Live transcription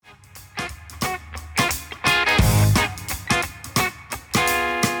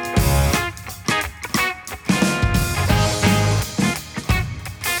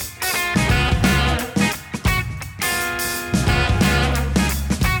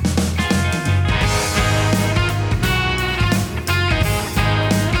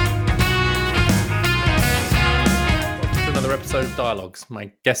Dialogues. My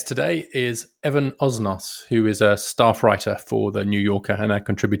guest today is Evan Osnos, who is a staff writer for The New Yorker and a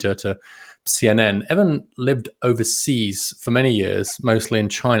contributor to CNN. Evan lived overseas for many years, mostly in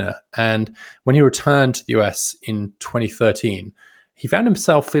China. And when he returned to the US in 2013, he found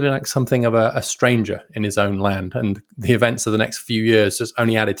himself feeling like something of a stranger in his own land. And the events of the next few years just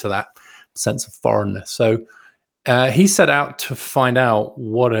only added to that sense of foreignness. So he set out to find out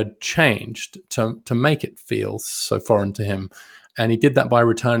what had changed to make it feel so foreign to him. And he did that by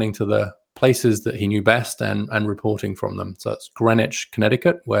returning to the places that he knew best and reporting from them. So that's Greenwich,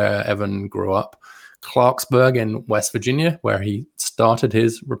 Connecticut, where Evan grew up, Clarksburg in West Virginia, where he started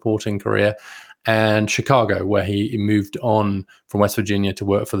his reporting career, and Chicago, where he moved on from West Virginia to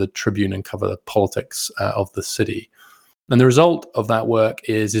work for the Tribune and cover the politics of the city. And the result of that work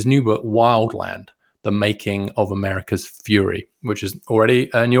is his new book, Wildland: The Making of America's Fury, which is already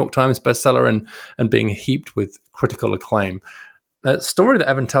a New York Times bestseller and being heaped with critical acclaim. A story that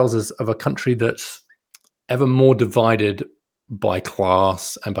Evan tells us of a country that's ever more divided by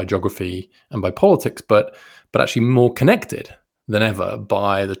class and by geography and by politics, but actually more connected than ever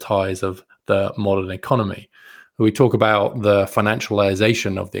by the ties of the modern economy. We talk about the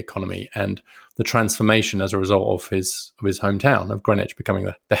financialization of the economy and the transformation as a result of his hometown of Greenwich becoming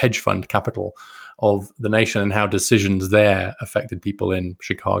the hedge fund capital of the nation, and how decisions there affected people in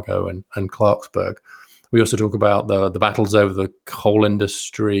Chicago and Clarksburg. We also talk about the battles over the coal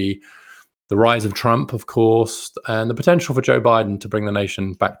industry, the rise of Trump, of course, and the potential for Joe Biden to bring the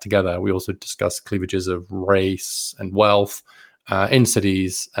nation back together. We also discuss cleavages of race and wealth in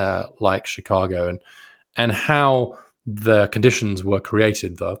cities like Chicago, and how the conditions were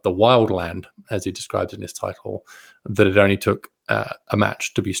created, the wildland, as he describes in his title, that it only took a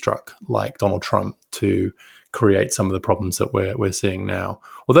match to be struck, like Donald Trump, to create some of the problems that we're seeing now.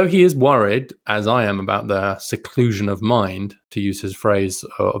 Although he is worried, as I am, about the seclusion of mind, to use his phrase,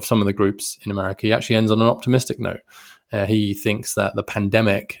 of some of the groups in America, he actually ends on an optimistic note. He thinks that the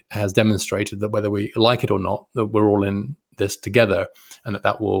pandemic has demonstrated that whether we like it or not, that we're all in this together, and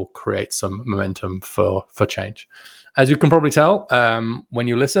that will create some momentum for change. As you can probably tell, when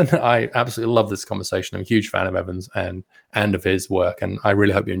you listen, I absolutely love this conversation. I'm a huge fan of Evan's and of his work, and I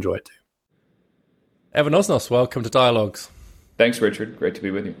really hope you enjoy it too. Evan Osnos, welcome to Dialogues. Thanks, Richard. Great to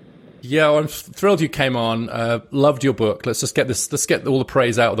be with you. Yeah, well, I'm thrilled you came on. Loved your book. Let's get all the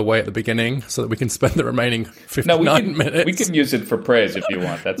praise out of the way at the beginning so that we can spend the remaining 59 minutes. We can use it for praise if you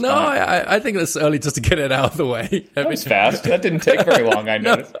want. That's no, fine. I think it's early just to get it out of the way. That was fast. That didn't take very long, I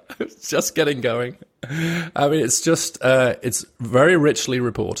noticed. No, it's just getting going. I mean, it's just, it's very richly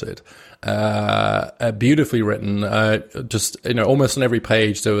reported, beautifully written. Just, almost on every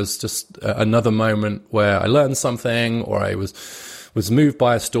page, there was just another moment where I learned something, or I was moved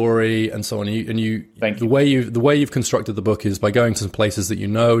by a story, and so on. The way you've constructed the book is by going to some places that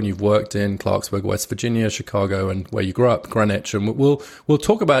and you've worked in: Clarksburg, West Virginia, Chicago, and where you grew up, Greenwich. And we'll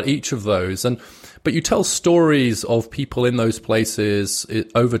talk about each of those. But you tell stories of people in those places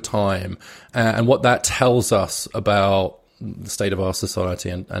over time, and what that tells us about the state of our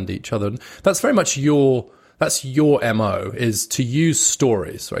society and each other. That's very much your MO, is to use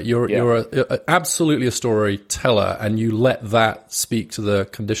stories, right? You're absolutely a storyteller, and you let that speak to the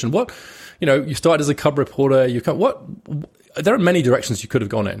condition. You started as a cub reporter. There are many directions you could have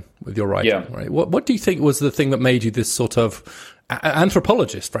gone in with your writing, right? What do you think was the thing that made you this sort of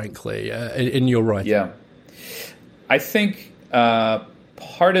anthropologist, frankly, in your writing? Yeah, I think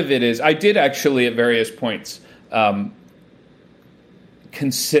part of it is I did actually at various points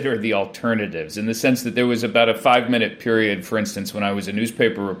consider the alternatives, in the sense that there was about a 5-minute period, for instance, when I was a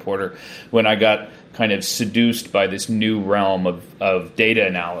newspaper reporter, when I got kind of seduced by this new realm of data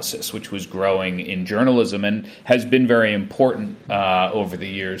analysis, which was growing in journalism and has been very important over the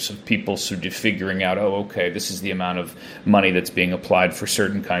years, of people sort of figuring out, this is the amount of money that's being applied for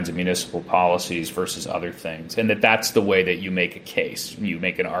certain kinds of municipal policies versus other things, and that's the way that you make a case, you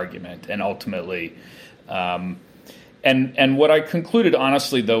make an argument, and ultimately And what I concluded,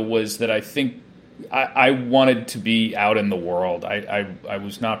 honestly, though, was that I think I wanted to be out in the world. I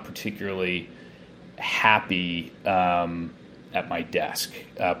was not particularly happy at my desk,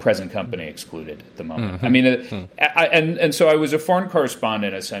 present company excluded at the moment. Mm-hmm. I mean, and so I was a foreign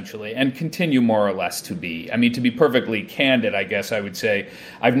correspondent, essentially, and continue more or less to be. I mean, to be perfectly candid, I guess I would say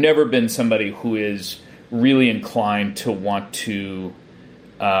I've never been somebody who is really inclined to want to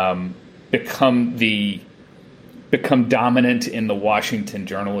become dominant in the Washington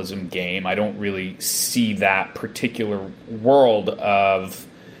journalism game. I don't really see that particular world of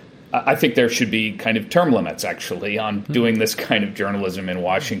I think there should be kind of term limits, actually, on doing this kind of journalism in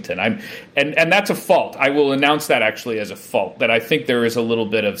Washington. And that's a fault. I will announce that actually as a fault, that I think there is a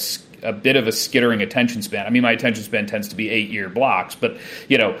bit of a skittering attention span. I mean, my attention span tends to be 8-year blocks, but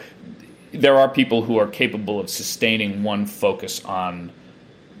there are people who are capable of sustaining one focus on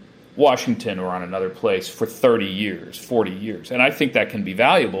Washington or on another place for 30 years, 40 years, and I think that can be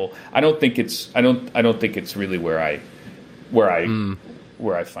valuable. I don't think it's really where I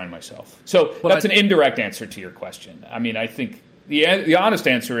find myself. So that's an indirect answer to your question. I mean, I think the honest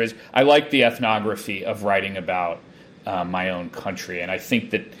answer is I like the ethnography of writing about my own country, and I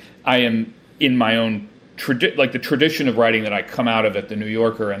think that I am in my own the tradition of writing that I come out of at the New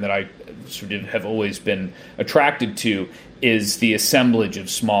Yorker and that I sort of have always been attracted to is the assemblage of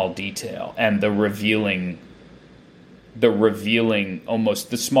small detail and the revealing,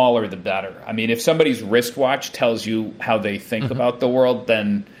 almost the smaller the better. I mean, if somebody's wristwatch tells you how they think about the world,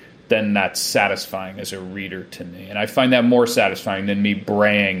 then that's satisfying as a reader to me. And I find that more satisfying than me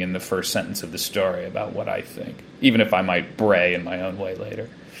braying in the first sentence of the story about what I think, even if I might bray in my own way later.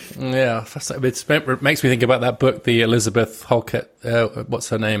 Yeah, it makes me think about that book, the Elizabeth Halkett, what's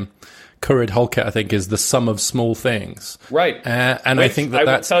her name? Courage Halkett, I think, is The Sum of Small Things. Right. And Which I think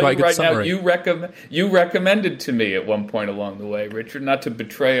that's quite a good summary. Now, you recommended to me at one point along the way, Richard, not to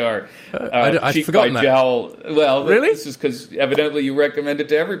betray our cheek by jowl. Well, really? This is because evidently you recommended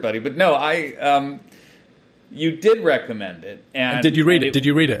to everybody. But no, you did recommend it. And did you read it? Did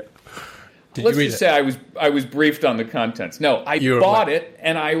you read it? Let's just say I was briefed on the contents. No, I bought it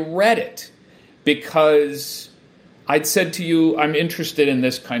and I read it because I'd said to you, I'm interested in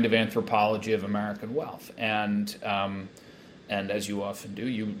this kind of anthropology of American wealth, and as you often do,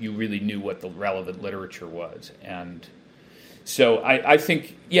 you really knew what the relevant literature was, and so I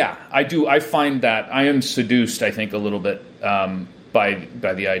think, yeah, I do. I find that I am seduced, I think, a little bit by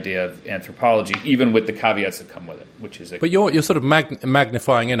the idea of anthropology, even with the caveats that come with it, which is. But you're sort of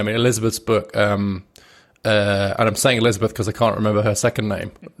magnifying in. I mean, Elizabeth's book. And I'm saying Elizabeth because I can't remember her second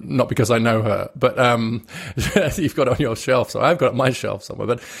name, not because I know her, but you've got it on your shelf, so I've got it on my shelf somewhere.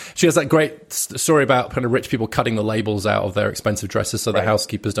 But she has that great story about kind of rich people cutting the labels out of their expensive dresses so the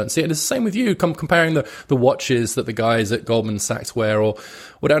housekeepers don't see it. And it's the same with you, comparing the watches that the guys at Goldman Sachs wear or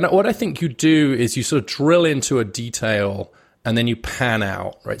whatever. What I think you do is you sort of drill into a detail and then you pan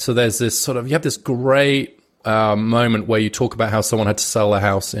out, right? So there's this sort of, you have this great moment where you talk about how someone had to sell their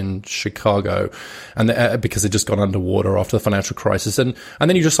house in Chicago and because they'd just gone underwater after the financial crisis, and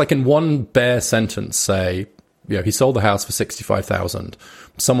then you just like in one bare sentence say, he sold the house for $65,000.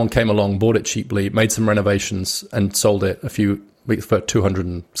 Someone came along, bought it cheaply, made some renovations, and sold it a few weeks for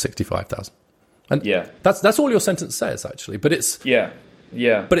 $265,000. And that's all your sentence says, actually. But it's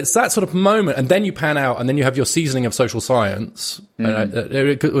but it's that sort of moment, and then you pan out, and then you have your seasoning of social science, and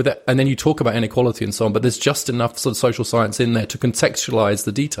then you talk about inequality and so on. But there's just enough sort of social science in there to contextualize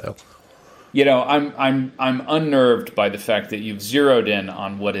the detail. I'm unnerved by the fact that you've zeroed in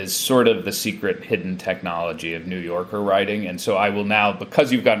on what is sort of the secret hidden technology of New Yorker writing, and so I will now,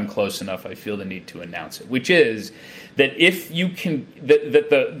 because you've gotten close enough, I feel the need to announce it, which is that if you can,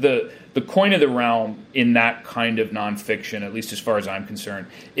 the coin of the realm in that kind of nonfiction, at least as far as I'm concerned,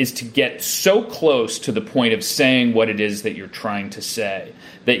 is to get so close to the point of saying what it is that you're trying to say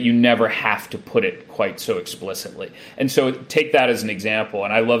that you never have to put it quite so explicitly. And so take that as an example,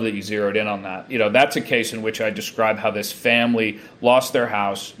 and I love that you zeroed in on that. That's a case in which I describe how this family lost their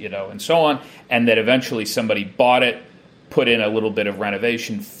house, and so on, and that eventually somebody bought it, put in a little bit of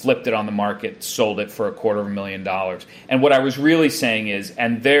renovation, flipped it on the market, sold it for $250,000. And what I was really saying is,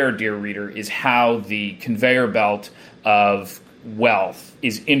 and there, dear reader, is how the conveyor belt of wealth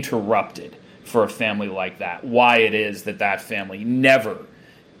is interrupted for a family like that. Why it is that family never,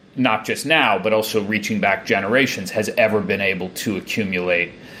 not just now, but also reaching back generations, has ever been able to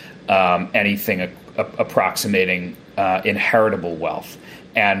accumulate anything approximating inheritable wealth.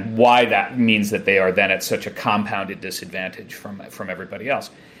 And why that means that they are then at such a compounded disadvantage from everybody else.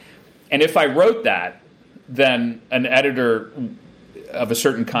 And if I wrote that, then an editor of a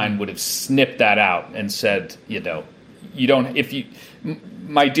certain kind would have snipped that out and said, you don't,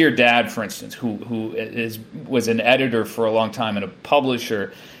 my dear dad, for instance, who was an editor for a long time and a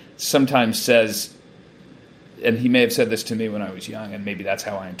publisher, sometimes says, and he may have said this to me when I was young, and maybe that's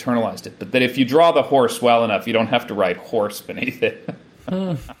how I internalized it, but that if you draw the horse well enough, you don't have to write horse beneath it.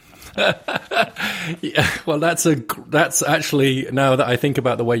 Yeah, well, that's actually, now that I think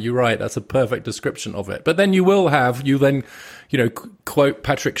about the way you write, that's a perfect description of it. But then you quote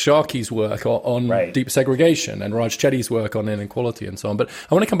Patrick Sharkey's work on deep segregation and Raj Chetty's work on inequality and so on. But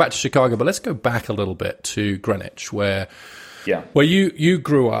I want to come back to Chicago, but let's go back a little bit to Greenwich, where Yeah. Well, you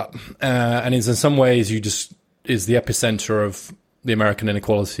grew up, and in some ways, you just is the epicenter of the American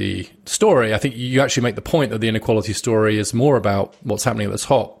inequality story. I think you actually make the point that the inequality story is more about what's happening at the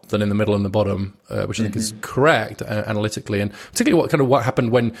top than in the middle and the bottom, which I think is correct analytically, and particularly what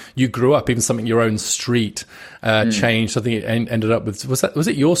happened when you grew up. Even something your own street changed. Something it ended up with was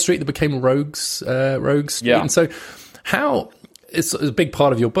it your street that became Rogues Street? Yeah. And so how. It's a big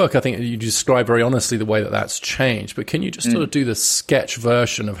part of your book. I think you describe very honestly the way that that's changed. But can you just sort of do the sketch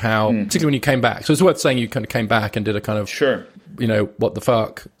version of how, particularly when you came back? So it's worth saying you kind of came back and did a kind of, sure, what the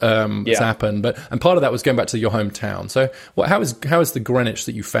fuck has happened. And part of that was going back to your hometown. So how is the Greenwich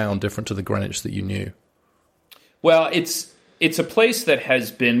that you found different to the Greenwich that you knew? Well, it's a place that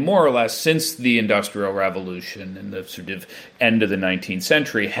has been more or less since the Industrial Revolution and the sort of end of the 19th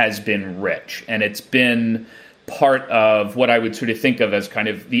century has been rich, and it's been part of what I would sort of think of as kind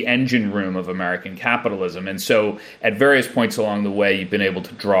of the engine room of American capitalism. And so at various points along the way, you've been able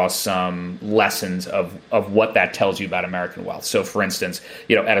to draw some lessons of what that tells you about American wealth. So for instance,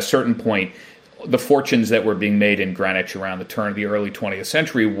 at a certain point, the fortunes that were being made in Greenwich around the turn of the early 20th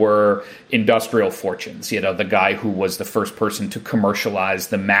century were industrial fortunes. The guy who was the first person to commercialize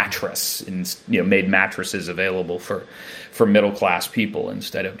the mattress and made mattresses available for middle-class people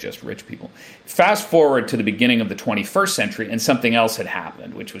instead of just rich people. Fast forward to the beginning of the 21st century, and something else had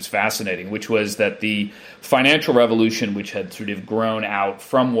happened, which was fascinating, which was that the financial revolution, which had sort of grown out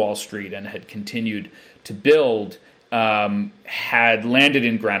from Wall Street and had continued to build, had landed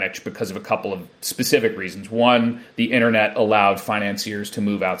in Greenwich because of a couple of specific reasons. One, the internet allowed financiers to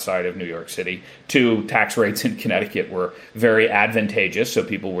move outside of New York City. Two, tax rates in Connecticut were very advantageous, so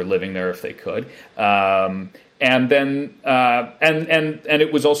people were living there if they could. And then, and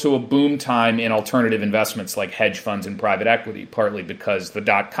it was also a boom time in alternative investments like hedge funds and private equity, partly because the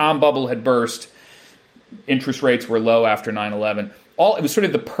dot-com bubble had burst, interest rates were low after 9/11. It was sort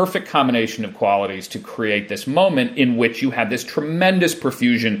of the perfect combination of qualities to create this moment in which you had this tremendous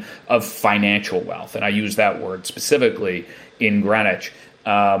profusion of financial wealth, and I use that word specifically in Greenwich.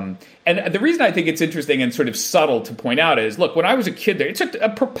 And the reason I think it's interesting and sort of subtle to point out is, look, when I was a kid there, it's a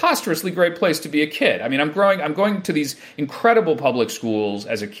preposterously great place to be a kid. I mean, I'm going to these incredible public schools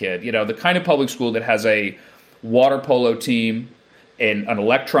as a kid, the kind of public school that has a water polo team, an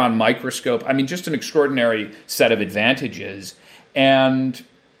electron microscope. I mean, just an extraordinary set of advantages. And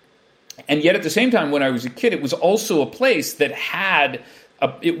yet at the same time, when I was a kid, it was also a place that had,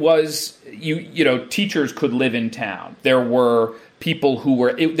 teachers could live in town. There were people who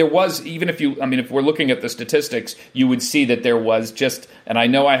were, if we're looking at the statistics, you would see that there was just, and I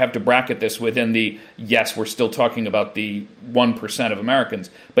know I have to bracket this within yes, we're still talking about the 1% of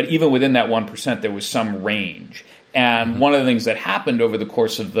Americans, but even within that 1%, there was some range. And one of the things that happened over the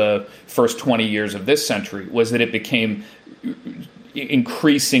course of the first 20 years of this century was that it became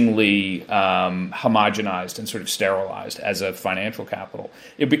increasingly homogenized and sort of sterilized as a financial capital.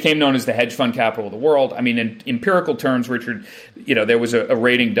 It became known as the hedge fund capital of the world. I mean, in empirical terms, Richard, there was a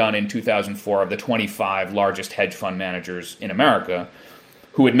rating done in 2004 of the 25 largest hedge fund managers in America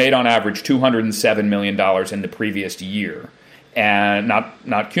who had made on average $207 million in the previous year, and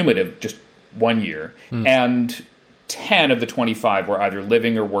not cumulative, just 1 year. And 10 of the 25 were either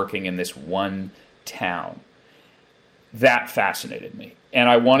living or working in this one town. That fascinated me. And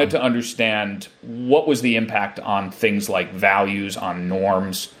I wanted to understand what was the impact on things like values, on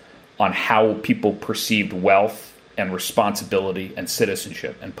norms, on how people perceived wealth and responsibility and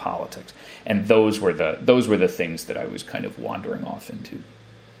citizenship and politics. And those were the things that I was kind of wandering off into.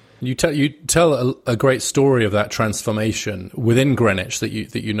 You tell a great story of that transformation within Greenwich that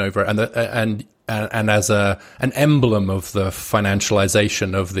you know very, and as an emblem of the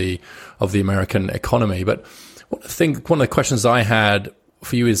financialization of the American economy. But one of the questions I had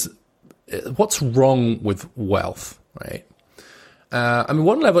for you is, what's wrong with wealth, right?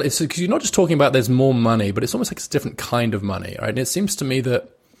 One level, it's because you're not just talking about there's more money, but it's almost like it's a different kind of money, right? And it seems to me that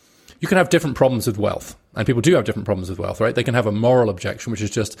you can have different problems with wealth, and people do have different problems with wealth, right? They can have a moral objection, which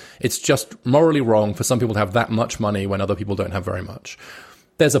is it's just morally wrong for some people to have that much money when other people don't have very much.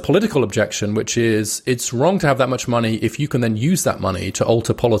 There's a political objection, which is it's wrong to have that much money if you can then use that money to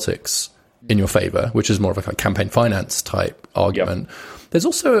alter politics in your favor, which is more of a campaign finance type argument. Yep. There's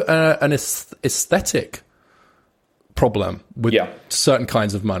also an aesthetic problem with certain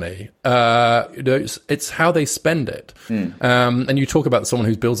kinds of money. It's how they spend it. And you talk about someone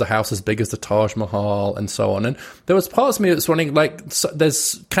who builds a house as big as the Taj Mahal and so on. And there was parts of me that's running like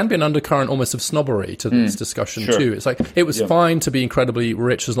there's can be an undercurrent almost of snobbery to this discussion too. It's like it was fine to be incredibly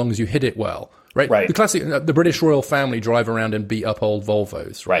rich as long as you hid it well. Right. The classic, the British royal family drive around in beat up old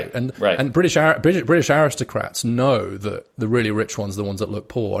Volvos, right? And British aristocrats know that the really rich ones are the ones that look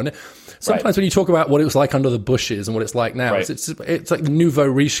poor. And sometimes when you talk about what it was like under the Bushes and what it's like now, it's like the nouveau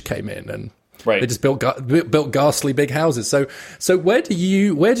riche came in and they just built ghastly big houses. So where do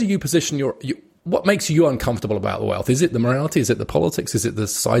you position your what makes you uncomfortable about the wealth? Is it the morality? Is it the politics? Is it the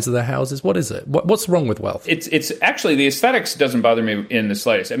size of their houses? What is it? What's wrong with wealth? It's actually the aesthetics doesn't bother me in the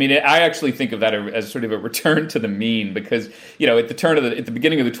slightest. I mean, I actually think of that as sort of a return to the mean because, at the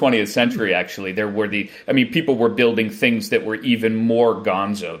beginning of the 20th century, actually, people were building things that were even more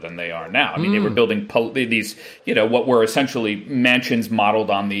gonzo than they are now. I mean, they were building these, what were essentially mansions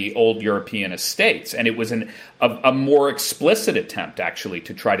modeled on the old European estates. And it was a more explicit attempt, actually,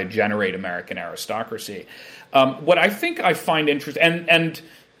 to try to generate American aristocracy. What I think I find interesting, and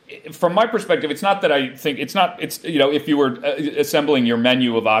from my perspective, it's not that I think it's if you were assembling your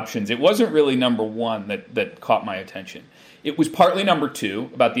menu of options, it wasn't really number one that caught my attention. It was partly number two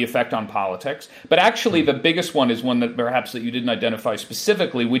about the effect on politics, but actually the biggest one is one that perhaps that you didn't identify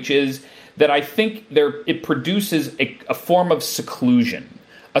specifically, which is that I think it produces a form of seclusion.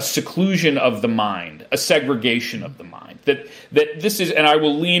 A seclusion of the mind, a segregation of the mind. That this is, and I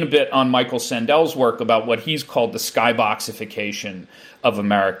will lean a bit on Michael Sandel's work about what he's called the skyboxification of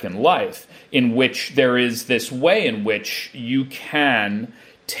American life, in which there is this way in which you can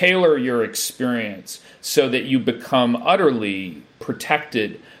tailor your experience so that you become utterly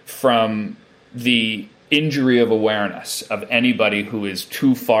protected from the injury of awareness of anybody who is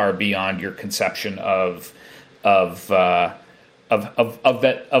too far beyond your conception of the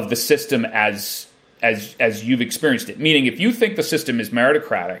system as you've experienced it. Meaning, if you think the system is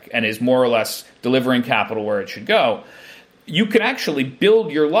meritocratic and is more or less delivering capital where it should go, you can actually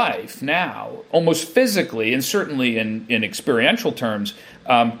build your life now, almost physically and certainly in experiential terms,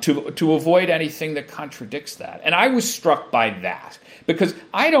 to avoid anything that contradicts that. And I was struck by that because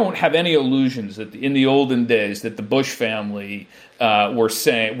I don't have any illusions that in the olden days that the Bush family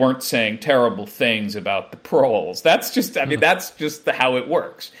weren't saying terrible things about the proles. That's just how it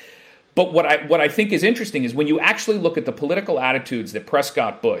works. But what I think is interesting is when you actually look at the political attitudes that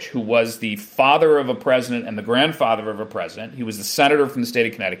Prescott Bush, who was the father of a president and the grandfather of a president, he was the senator from the state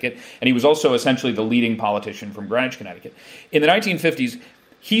of Connecticut, and he was also essentially the leading politician from Greenwich, Connecticut. In the 1950s,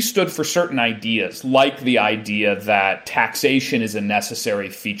 he stood for certain ideas, like the idea that taxation is a necessary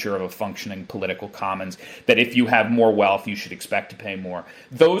feature of a functioning political commons, that if you have more wealth, you should expect to pay more.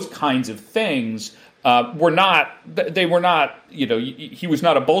 Those kinds of things he was not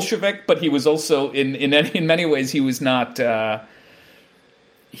a Bolshevik, but he was also in many ways he was not.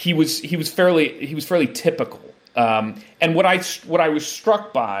 He was fairly typical. And what I was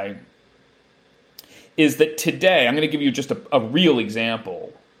struck by is that today, I'm going to give you just a real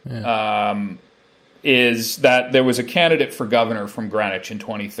example. Is that there was a candidate for governor from Greenwich in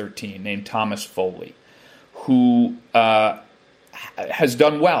 2013 named Thomas Foley, who has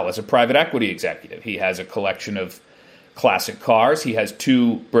done well as a private equity executive. He has a collection of classic cars. He has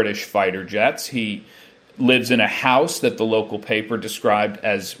 2 British fighter jets. He lives in a house that the local paper described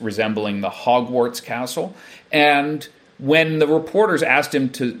as resembling the Hogwarts castle. And when the reporters asked him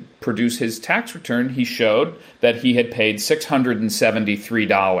to produce his tax return, he showed that he had paid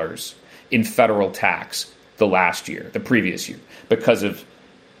 $673 in federal tax the previous year, because of,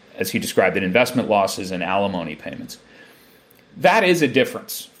 as he described it, investment losses and alimony payments. That is a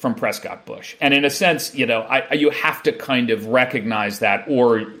difference from Prescott Bush. And in a sense, you have to kind of recognize that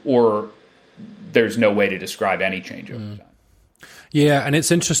or there's no way to describe any change over time. Yeah, and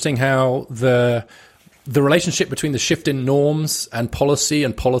it's interesting how the relationship between the shift in norms and policy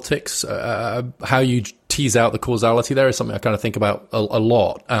and politics, how you tease out the causality there is something I kind of think about a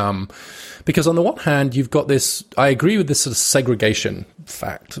lot. Because on the one hand, you've got this, I agree with this sort of segregation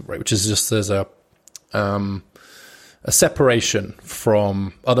fact, right, which is just there's a separation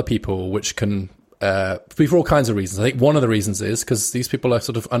from other people, which can be for all kinds of reasons. I think one of the reasons is because these people are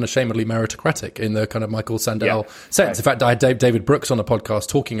sort of unashamedly meritocratic in the kind of Michael Sandel sense. Right. In fact, I had David Brooks on the podcast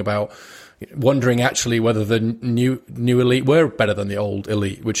talking about wondering actually whether the new elite were better than the old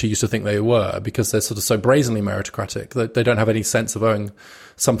elite, which he used to think they were, because they're sort of so brazenly meritocratic that they don't have any sense of owing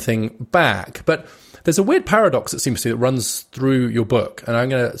something back. But there's a weird paradox, it seems to me, that runs through your book, and I'm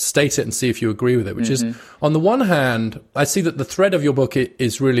going to state it and see if you agree with it, which is, on the one hand, I see that the thread of your book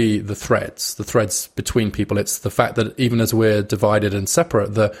is really the threads between people. It's the fact that even as we're divided and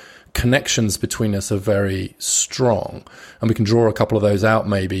separate, the connections between us are very strong. And we can draw a couple of those out,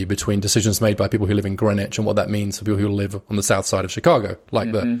 maybe, between decisions made by people who live in Greenwich and what that means for people who live on the south side of Chicago,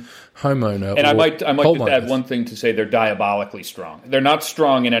 like the homeowner. And I might just add one thing to say: they're diabolically strong. They're not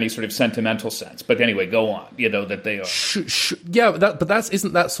strong in any sort of sentimental sense. But anyway, go on. That they are. Yeah, but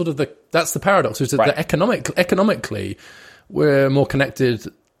isn't that sort of that's the paradox? Is that right. Economically, we're more connected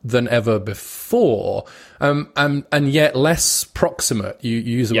than ever before, and yet less proximate. You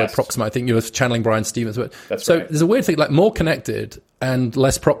use the word proximate. I think you were channeling Brian Stevens. But that's so right. There's a weird thing, like more connected and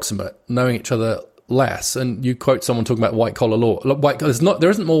less proximate, knowing each other less. And you quote someone talking about white collar law. There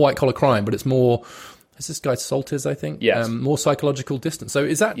isn't more white collar crime, but it's more. Is this guy Soltis, I think? Yes. More psychological distance. So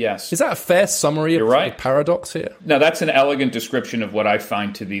is that yes. Is that a fair summary of the paradox here? No, that's an elegant description of what I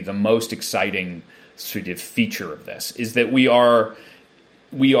find to be the most exciting sort of feature of this, is that we are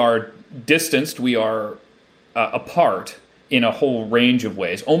distanced, we are apart in a whole range of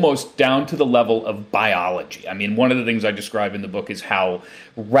ways, almost down to the level of biology. I mean, one of the things I describe in the book is how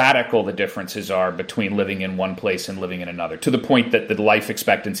radical the differences are between living in one place and living in another, to the point that the life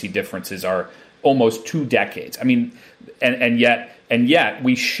expectancy differences are almost 2 decades. I mean, and yet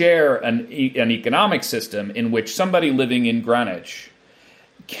we share an economic system in which somebody living in Greenwich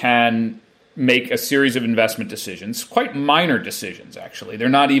can make a series of investment decisions, quite minor decisions, actually. They're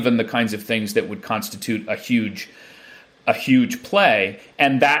not even the kinds of things that would constitute a huge play,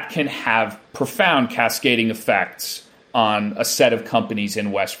 and that can have profound cascading effects on a set of companies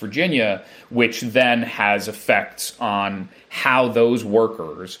in West Virginia, which then has effects on how those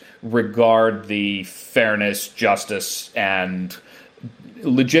workers regard the fairness, justice, and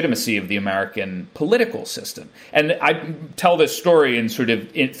legitimacy of the American political system. And I tell this story in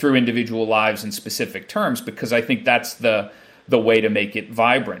through individual lives in specific terms because I think that's the way to make it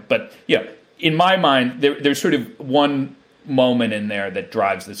vibrant. But in my mind, there's sort of one moment in there that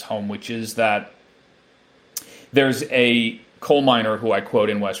drives this home, which is that there's a coal miner who I quote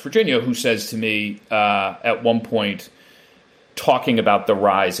in West Virginia who says to me at one point, talking about the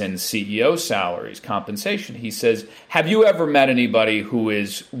rise in CEO salaries, compensation, he says, have you ever met anybody who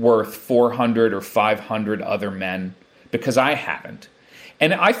is worth 400 or 500 other men? Because I haven't.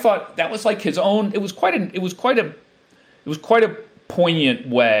 And I thought that was like his own, it was quite a poignant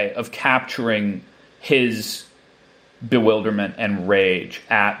way of capturing his bewilderment and rage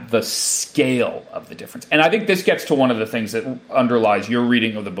at the scale of the difference. And I think this gets to one of the things that underlies your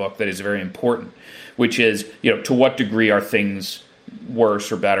reading of the book that is very important, which is, to what degree are things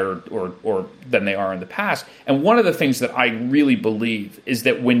worse or better or than they are in the past? And one of the things that I really believe is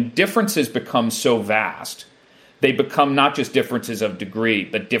that when differences become so vast, they become not just differences of degree,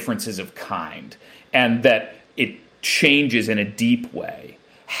 but differences of kind, and that it changes in a deep way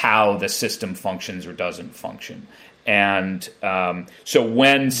how the system functions or doesn't function. And so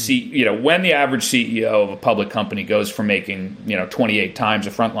when the average CEO of a public company goes from making 28 times a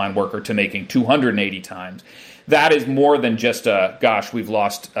frontline worker to making 280 times, that is more than just we've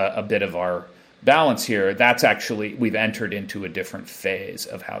lost a bit of our balance here. That's actually, we've entered into a different phase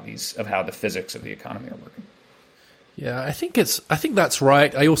of how the physics of the economy are working. Yeah, I think that's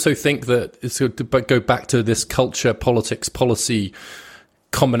right. I also think that it's good to go back to this culture, politics, policy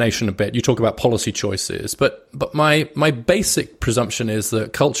combination a bit. You talk about policy choices, but my basic presumption is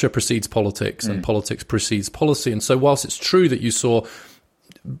that culture precedes politics and politics precedes policy. And so whilst it's true that you saw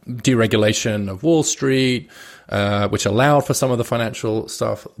deregulation of Wall Street, which allowed for some of the financial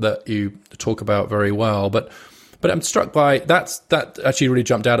stuff that you talk about very well, but I'm struck by that actually really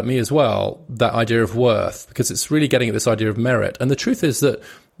jumped out at me as well, that idea of worth, because it's really getting at this idea of merit. And the truth is that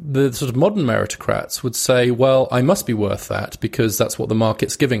the sort of modern meritocrats would say, well, I must be worth that because that's what the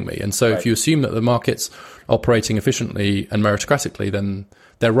market's giving me. And so if you assume that the market's operating efficiently and meritocratically, then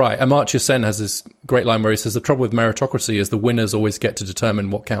they're right. Amartya Sen has this great line where he says the trouble with meritocracy is the winners always get to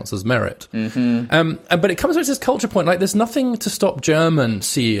determine what counts as merit. But it comes to this culture point, like there's nothing to stop German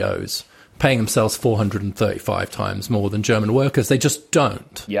CEOs paying themselves 435 times more than German workers. They just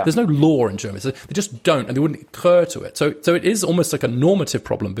don't. Yeah. There's no law in Germany. So they just don't, and they wouldn't occur to it. So it is almost like a normative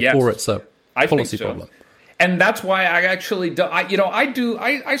problem before it's a policy problem. And that's why I actually,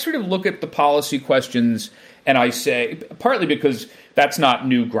 I sort of look at the policy questions and I say, partly because that's not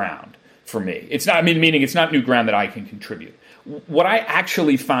new ground for me. It's not, meaning it's not new ground that I can contribute. What I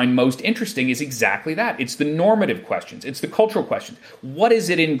actually find most interesting is exactly that. It's the normative questions. It's the cultural questions. What is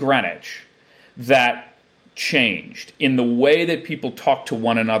it in Greenwich that changed in the way that people talk to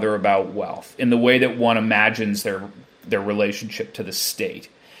one another about wealth, in the way that one imagines their relationship to the state.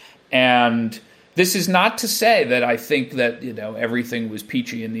 And this is not to say that I think that, everything was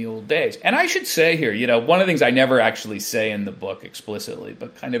peachy in the old days. And I should say here, one of the things I never actually say in the book explicitly,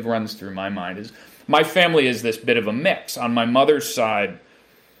 but kind of runs through my mind, is my family is this bit of a mix. On my mother's side,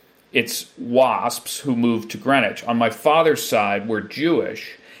 it's WASPs who moved to Greenwich. On my father's side, we're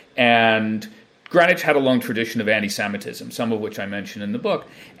Jewish, and Greenwich had a long tradition of anti-Semitism, some of which I mention in the book.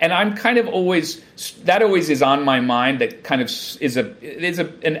 And I'm kind of always is on my mind. That kind of is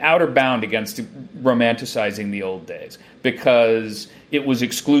an outer bound against romanticizing the old days, because it was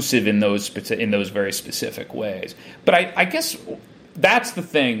exclusive in those very specific ways. But I guess that's the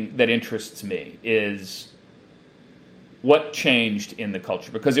thing that interests me, is what changed in the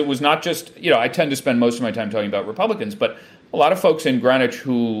culture. Because it was not just, I tend to spend most of my time talking about Republicans, but a lot of folks in Greenwich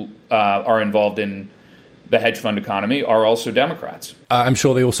who are involved in the hedge fund economy are also Democrats. I'm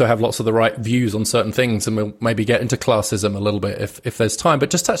sure they also have lots of the right views on certain things, and we'll maybe get into classism a little bit if there's time. But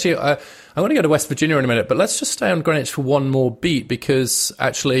just actually, I want to go to West Virginia in a minute, but let's just stay on Greenwich for one more beat, because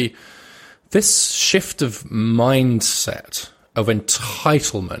actually this shift of mindset, of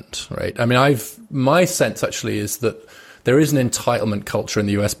entitlement, right? I mean, my sense actually is that there is an entitlement culture in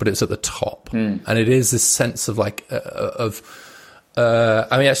the US, but it's at the top. And it is this sense of actually,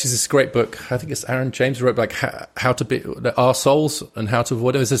 there's this great book, I think it's Aaron James who wrote, like, how to be the arseholes and how to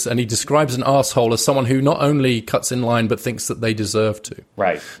avoid this. And he describes an arsehole as someone who not only cuts in line, but thinks that they deserve to.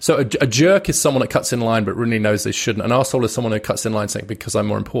 Right. So a jerk is someone that cuts in line, but really knows they shouldn't. An arsehole is someone who cuts in line saying, because I'm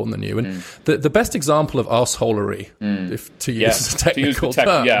more important than you. And the best example of arseholery, if to use a technical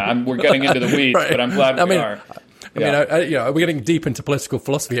term. We're getting into the weeds, right. But I'm glad we are. We're getting deep into political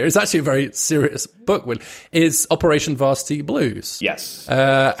philosophy here. It's actually a very serious book. Is Operation Varsity Blues? Yes.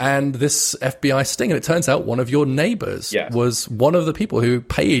 And this FBI sting, and it turns out one of your neighbors was one of the people who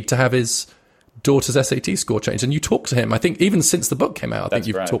paid to have his daughter's SAT score changed. And you talked to him. I think even since the book came out, I think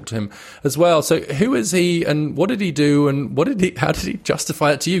you've talked to him as well. So who is he, and what did he do, and how did he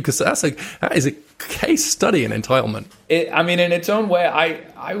justify it to you? Because that is a case study in entitlement. In its own way,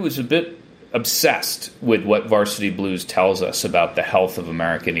 I was a bit obsessed with what Varsity Blues tells us about the health of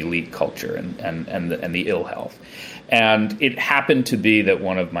American elite culture and the ill health. And it happened to be that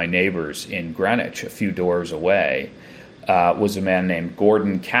one of my neighbors in Greenwich, a few doors away, was a man named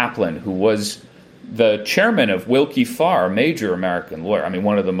Gordon Kaplan, who was the chairman of Willkie Farr, a major American lawyer.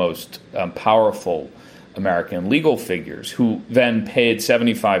 One of the most powerful American legal figures, who then paid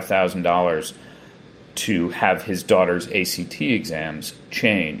 $75,000 to have his daughter's ACT exams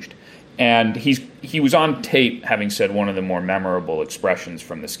changed. And he was on tape having said one of the more memorable expressions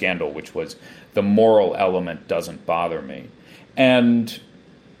from the scandal, which was, the moral element doesn't bother me. And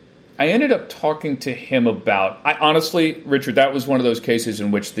I ended up talking to him about, honestly, Richard, that was one of those cases in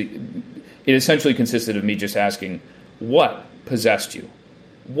which it essentially consisted of me just asking, what possessed you?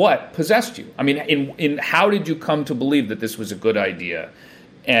 What possessed you? In how did you come to believe that this was a good idea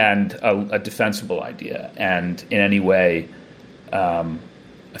and a defensible idea and in any way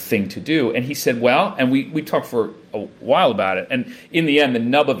a thing to do? And he said, well, and we talked for a while about it. And in the end, the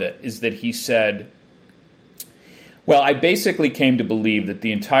nub of it is that he said, well, I basically came to believe that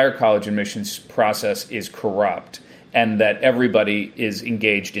the entire college admissions process is corrupt and that everybody is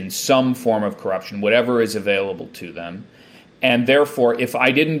engaged in some form of corruption, whatever is available to them. And therefore, if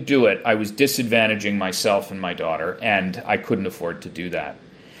I didn't do it, I was disadvantaging myself and my daughter, and I couldn't afford to do that.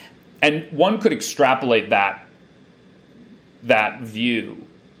 And one could extrapolate that view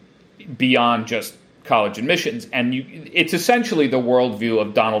beyond just college admissions, and it's essentially the worldview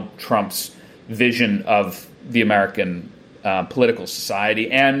of Donald Trump's vision of the American political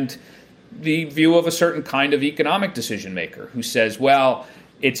society, and the view of a certain kind of economic decision maker who says, well,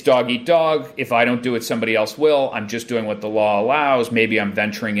 it's dog eat dog. If I don't do it, somebody else will. I'm just doing what the law allows. Maybe I'm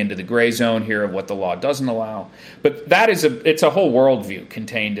venturing into the gray zone here of what the law doesn't allow. But it's a whole worldview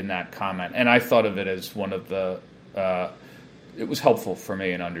contained in that comment, and I thought of it as one of the it was helpful for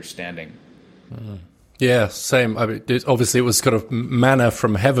me in understanding. Yeah, same. Obviously, it was kind of manna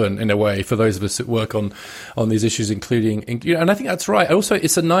from heaven in a way for those of us that work on these issues, including, and I think that's right. Also,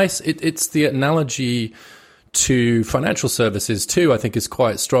 it's it's the analogy to financial services too. I think is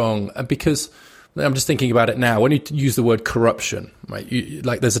quite strong, because I'm just thinking about it now. When you use the word corruption, right?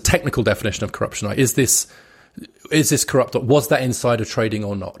 There's a technical definition of corruption, right? Is this corrupt? Was that insider trading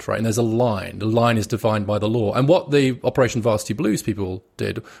or not? Right? And there's a line. The line is defined by the law. And what the Operation Varsity Blues people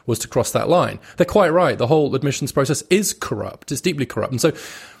did was to cross that line. They're quite right. The whole admissions process is corrupt. It's deeply corrupt. And so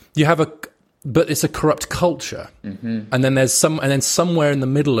you have but it's a corrupt culture. And then somewhere in the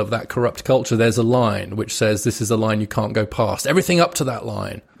middle of that corrupt culture, there's a line which says this is a line you can't go past. Everything up to that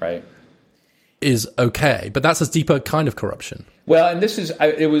line is okay, but that's a deeper kind of corruption. Well, and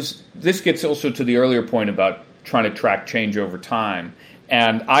this gets also to the earlier point about trying to track change over time.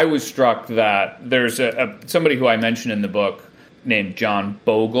 And I was struck that there's somebody who I mentioned in the book named John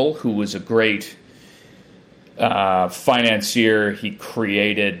Bogle, who was a great financier. He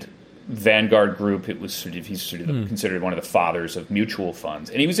created Vanguard Group. He's considered one of the fathers of mutual funds,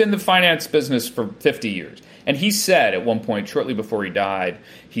 and he was in the finance business for 50 years. And he said at one point, shortly before he died,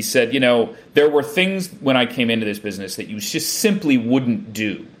 he said, there were things when I came into this business that you just simply wouldn't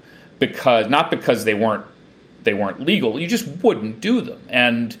do, not because they weren't legal, you just wouldn't do them,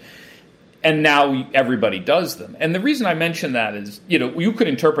 and now everybody does them. And the reason I mention that is, you could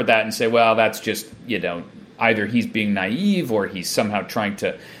interpret that and say, well, that's just either he's being naive or he's somehow trying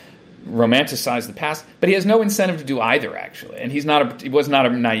to romanticize the past, but he has no incentive to do either, actually. And he was not a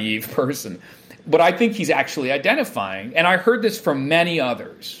naive person. But I think he's actually identifying, and I heard this from many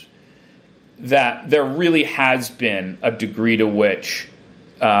others, that there really has been a degree to which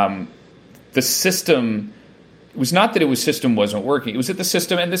the system, it was not that the system wasn't working, it was that the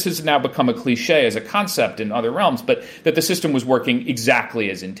system, and this has now become a cliche as a concept in other realms, but that the system was working exactly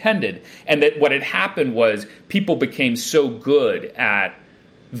as intended. And that what had happened was people became so good at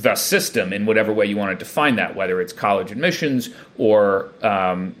the system in whatever way you want to define that, whether it's college admissions or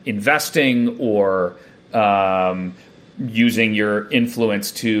investing or using your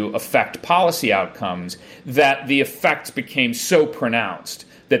influence to affect policy outcomes, that the effects became so pronounced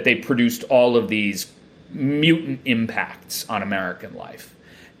that they produced all of these mutant impacts on American life.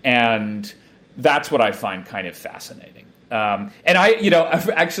 And that's what I find kind of fascinating. And I've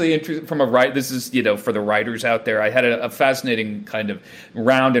actually interested from this is, for the writers out there, I had a fascinating kind of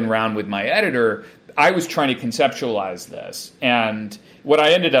round and round with my editor. I was trying to conceptualize this. And what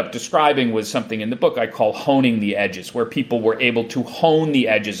I ended up describing was something in the book I call honing the edges, where people were able to hone the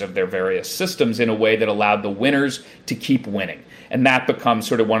edges of their various systems in a way that allowed the winners to keep winning. And that becomes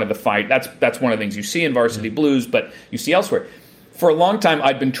sort of one of the fight. That's one of the things you see in Varsity Blues, but you see elsewhere. For a long time,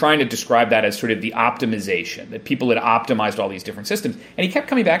 I'd been trying to describe that as sort of the optimization, that people had optimized all these different systems. And he kept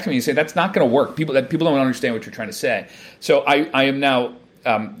coming back to me and saying, that's not going to work. People don't understand what you're trying to say. So I am now,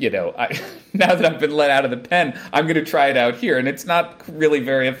 now that I've been let out of the pen, I'm going to try it out here. And it's not really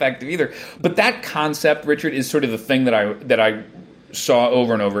very effective either. But that concept, Richard, is sort of the thing that I saw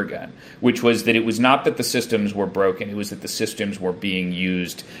over and over again, which was that it was not that the systems were broken. It was that the systems were being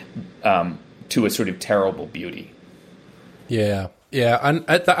used to a sort of terrible beauty. Yeah, and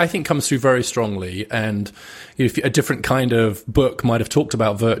that I think comes through very strongly. And if a different kind of book might have talked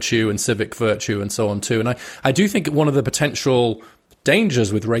about virtue and civic virtue and so on too. And I do think one of the potential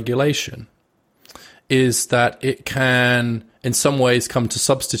dangers with regulation is that it can, in some ways, come to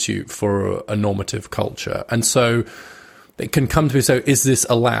substitute for a normative culture. And so it can come to be, so is this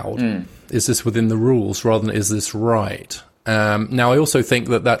allowed? Is this within the rules rather than is this right? Now, I also think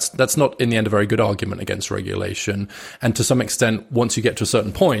that that's not, in the end, a very good argument against regulation. And to some extent, once you get to a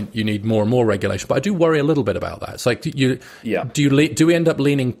certain point, you need more and more regulation. But I do worry a little bit about that. It's like, do we end up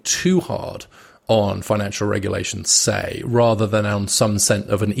leaning too hard on financial regulation, say, rather than on some sense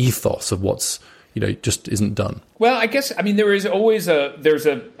of an ethos of what's, just isn't done? Well, I guess, there is always there's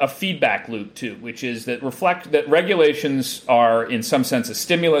a feedback loop too, which is that regulations are in some sense a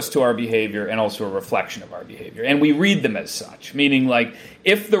stimulus to our behavior and also a reflection of our behavior. And we read them as such, meaning like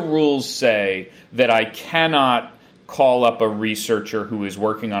if the rules say that I cannot call up a researcher who is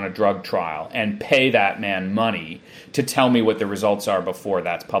working on a drug trial and pay that man money to tell me what the results are before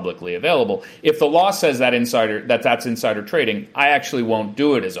that's publicly available. If the law says that's insider trading, I actually won't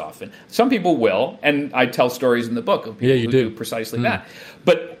do it as often. Some people will, and I tell stories in the book of people who do precisely that.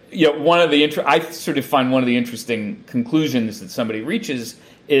 But I sort of find one of the interesting conclusions that somebody reaches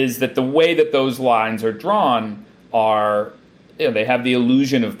is that the way that those lines are drawn are, they have the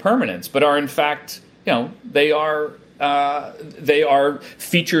illusion of permanence, but are in fact, they are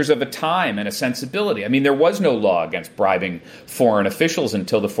features of a time and a sensibility. There was no law against bribing foreign officials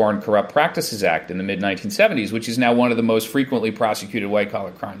until the Foreign Corrupt Practices Act in the mid-1970s, which is now one of the most frequently prosecuted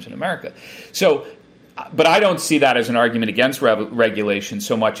white-collar crimes in America. So, but I don't see that as an argument against regulation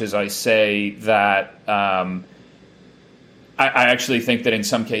so much as I say that I actually think that in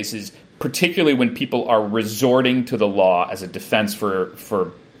some cases, particularly when people are resorting to the law as a defense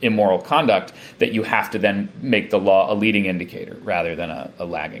for immoral conduct, that you have to then make the law a leading indicator rather than a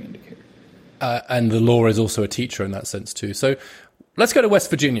lagging indicator. And the law is also a teacher in that sense too. So let's go to West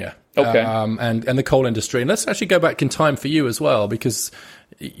Virginia. Okay. And the coal industry. And let's actually go back in time for you as well, because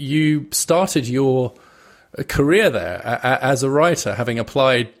you started your career there as a writer, having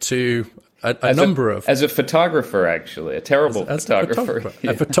applied to a number of... As a photographer, actually. A terrible photographer.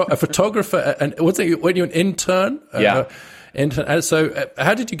 A photographer. And was it when you were an intern? Yeah. So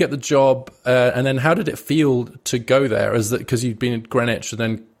how did you get the job? And then how did it feel to go there? Because you'd been at Greenwich and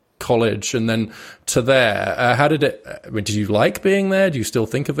then college and then to there. How did it... did you like being there? Do you still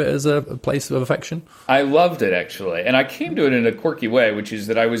think of it as a place of affection? I loved it, actually. And I came to it in a quirky way, which is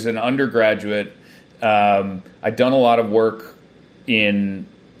that I was an undergraduate. I'd done a lot of work in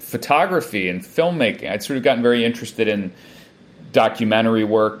photography and filmmaking. I'd sort of gotten very interested in documentary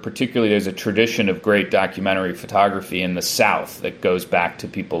work. Particularly, there's a tradition of great documentary photography in the South that goes back to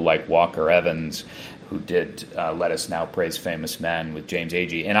people like Walker Evans, who did Let Us Now Praise Famous Men with James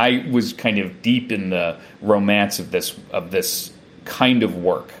Agee. And I was kind of deep in the romance of this kind of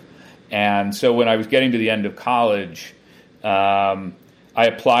work. And so when I was getting to the end of college, I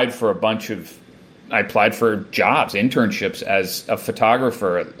applied for jobs, internships as a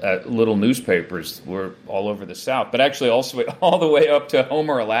photographer at little newspapers were all over the South, but actually also all the way up to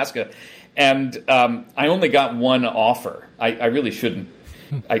Homer, Alaska. And I only got one offer. I really shouldn't.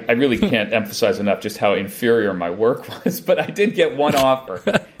 I really can't emphasize enough just how inferior my work was, but I did get one offer.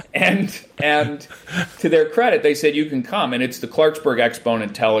 And to their credit, they said, you can come. And it's the Clarksburg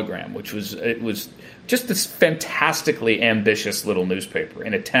Exponent Telegram, which was just this fantastically ambitious little newspaper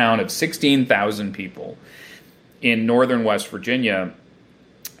in a town of 16,000 people in northern West Virginia.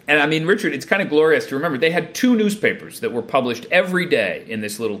 And I mean, Richard, it's kind of glorious to remember they had two newspapers that were published every day in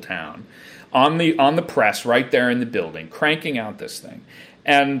this little town on the press right there in the building, cranking out this thing.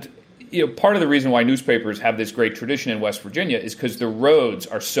 And part of the reason why newspapers have this great tradition in West Virginia is because the roads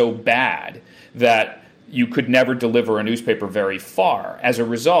are so bad that you could never deliver a newspaper very far. As a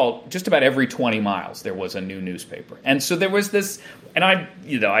result, just about every 20 miles there was a new newspaper. And so there was this, and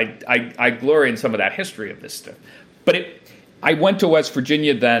I glory in some of that history of this stuff. But I went to West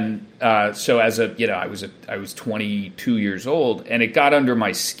Virginia then, so as I was 22 years old, and it got under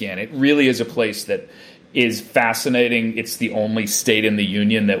my skin. It really is a place that is fascinating. It's the only state in the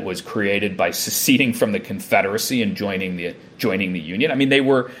Union that was created by seceding from the Confederacy and joining the Union. I mean,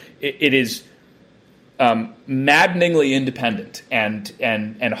 it is maddeningly independent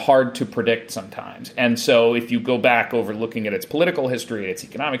and hard to predict sometimes. And so if you go back over looking at its political history, its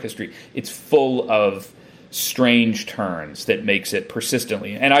economic history, it's full of strange turns that makes it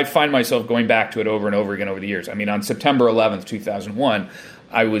persistently. And I find myself going back to it over and over again over the years. I mean, on September 11th, 2001,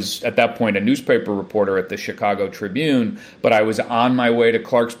 I was at that point a newspaper reporter at the Chicago Tribune, but I was on my way to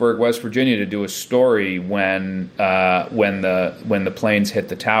Clarksburg, West Virginia, to do a story when the planes hit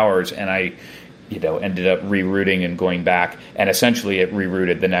the towers, and I ended up rerouting and going back, and essentially it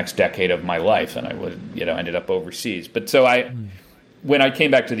rerouted the next decade of my life, and I ended up overseas. But so when I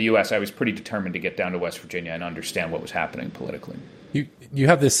came back to the U.S., I was pretty determined to get down to West Virginia and understand what was happening politically. You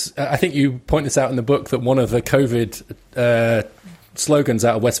have this. I think you point this out in the book that one of the COVID slogans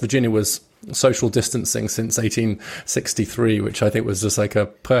out of West Virginia was social distancing since 1863, which I think was just like a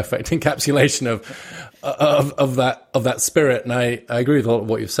perfect encapsulation of that spirit. And I agree with a lot of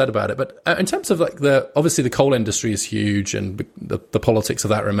what you've said about it. But in terms of like obviously the coal industry is huge, and the politics of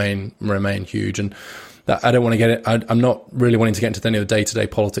that remain huge. And that I don't want to get it. I'm not really wanting to get into any of the day-to-day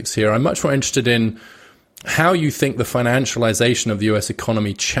politics here. I'm much more interested in how you think the financialization of the US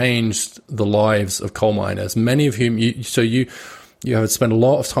economy changed the lives of coal miners, many of whom you have spent a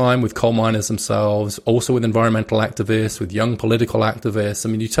lot of time with coal miners themselves, also with environmental activists, with young political activists. I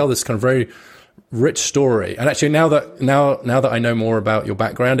mean, you tell this kind of very rich story. And actually, now that I know more about your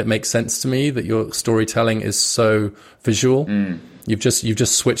background, it makes sense to me that your storytelling is so visual. You've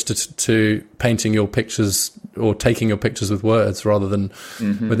just switched to painting your pictures or taking your pictures with words rather than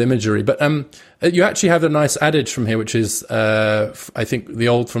with imagery. But you actually have a nice adage from here, which is I think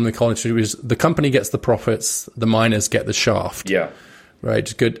from the college, is the company gets the profits, the miners get the shaft. Yeah,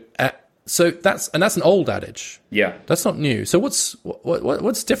 right. Good. So that's an old adage. Yeah, that's not new. So what's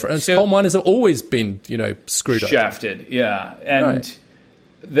different? So, coal miners have always been screwed shafted. Yeah, and. Right.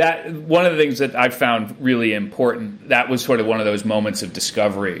 That one of the things that I found really important, that was sort of one of those moments of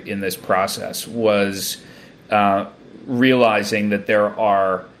discovery in this process, was realizing that there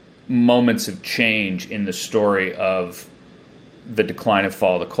are moments of change in the story of the decline and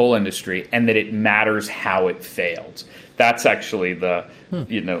fall of the coal industry, and that it matters how it failed. That's actually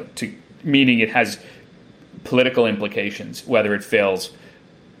meaning it has political implications, whether it fails,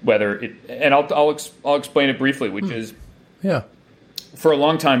 and I'll explain it briefly, which is for a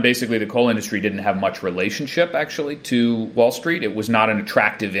long time, basically, the coal industry didn't have much relationship, actually, to Wall Street. It was not an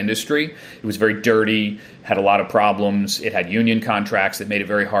attractive industry. It was very dirty, had a lot of problems. It had union contracts that made it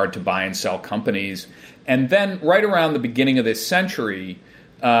very hard to buy and sell companies. And then right around the beginning of this century,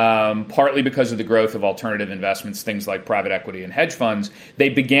 partly because of the growth of alternative investments, things like private equity and hedge funds, they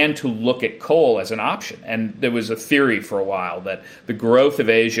began to look at coal as an option. And there was a theory for a while that the growth of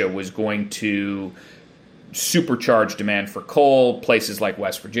Asia was going to supercharged demand for coal. Places like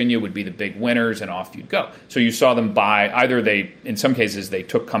West Virginia would be the big winners, and off you'd go. So you saw them buy, either in some cases, they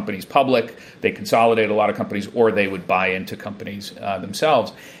took companies public, they consolidated a lot of companies, or they would buy into companies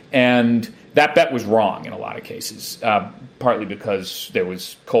themselves. And that bet was wrong in a lot of cases, partly because there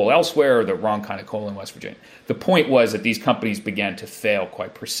was coal elsewhere, or the wrong kind of coal in West Virginia. The point was that these companies began to fail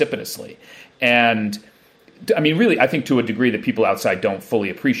quite precipitously. And I mean, really, I think to a degree that people outside don't fully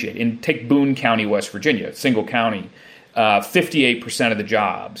appreciate. Take Boone County, West Virginia, a single county, 58% of the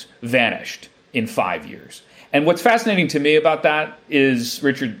jobs vanished in 5 years. And what's fascinating to me about that is,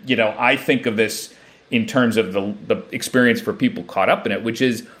 Richard, I think of this in terms of the experience for people caught up in it, which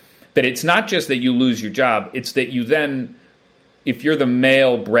is that it's not just that you lose your job, it's that you then, if you're the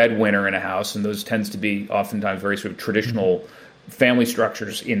male breadwinner in a house, and those tends to be oftentimes very sort of traditional family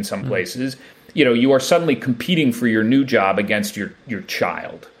structures in some places, you are suddenly competing for your new job against your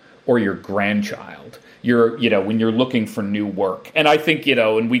child or your grandchild. When you're looking for new work. And I think,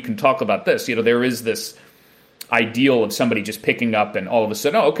 and we can talk about this, there is this ideal of somebody just picking up and all of a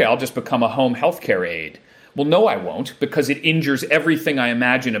sudden, I'll just become a home healthcare aide. Well, no, I won't, because it injures everything I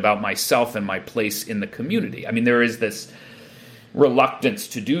imagine about myself and my place in the community. I mean, there is this reluctance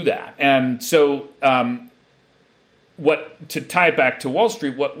to do that. And so, to tie it back to Wall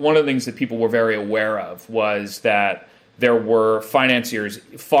Street, one of the things that people were very aware of was that there were financiers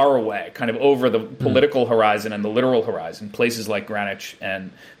far away, kind of over the political horizon and the literal horizon, places like Greenwich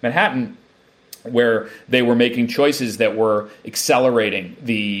and Manhattan, where they were making choices that were accelerating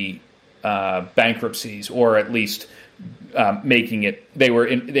the bankruptcies, or at least making it. They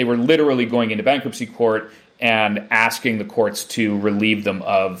were literally going into bankruptcy court and asking the courts to relieve them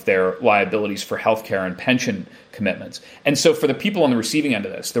of their liabilities for healthcare and pension commitments. And so for the people on the receiving end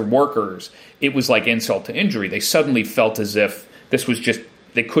of this, the workers, it was like insult to injury. They suddenly felt as if this was just,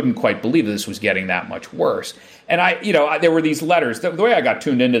 they couldn't quite believe that this was getting that much worse. And there were these letters. The way I got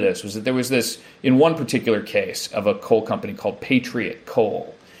tuned into this was that there was this, in one particular case of a coal company called Patriot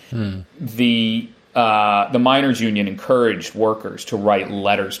Coal, the miners' union encouraged workers to write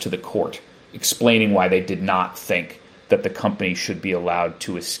letters to the court explaining why they did not think that the company should be allowed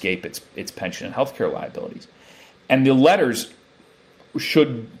to escape its pension and healthcare liabilities. And the letters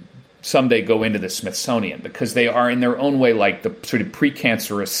should someday go into the Smithsonian, because they are in their own way like the sort of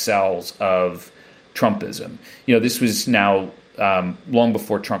precancerous cells of Trumpism. This was now long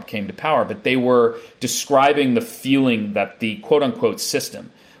before Trump came to power, but they were describing the feeling that the quote-unquote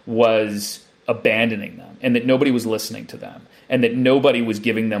system was abandoning them, and that nobody was listening to them, and that nobody was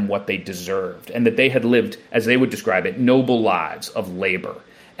giving them what they deserved, and that they had lived, as they would describe it, noble lives of labor,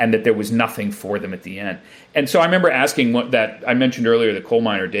 and that there was nothing for them at the end. And so I remember asking that I mentioned earlier, the coal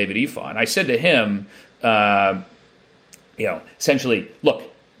miner David Efa, and I said to him, essentially, look,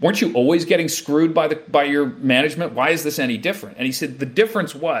 weren't you always getting screwed by your management? Why is this any different? And he said the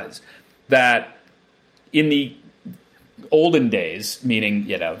difference was that in the olden days, meaning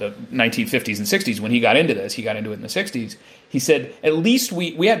the 1950s and 60s, when he got into this, he got into it in the 60s. He said, at least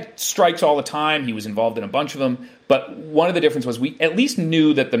we had strikes all the time. He was involved in a bunch of them. But one of the differences was we at least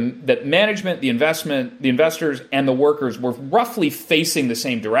knew that that management, the investors, and the workers were roughly facing the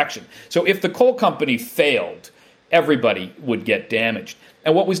same direction. So if the coal company failed, everybody would get damaged.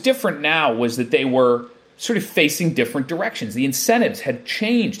 And what was different now was that they were sort of facing different directions. The incentives had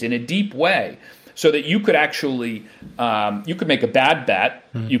changed in a deep way, so that you could actually, you could make a bad bet,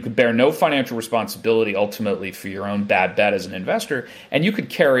 you could bear no financial responsibility ultimately for your own bad bet as an investor, and you could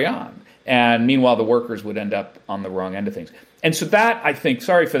carry on. And meanwhile, the workers would end up on the wrong end of things. And so that, I think,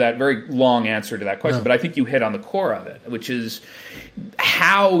 sorry for that very long answer to that question, but I think you hit on the core of it, which is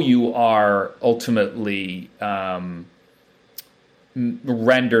how you are ultimately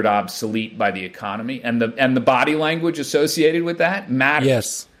rendered obsolete by the economy, and the body language associated with that matters.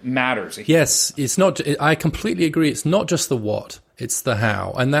 Yes. Matters. Yes, it's not. I completely agree. It's not just the what; it's the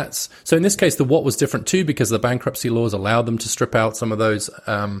how, and that's so. In this case, the what was different too, because the bankruptcy laws allowed them to strip out some of those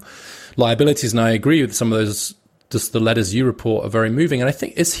liabilities. And I agree with some of those. Just the letters you report are very moving. And I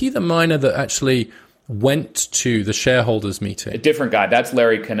think, is he the miner that actually went to the shareholders meeting. A different guy. That's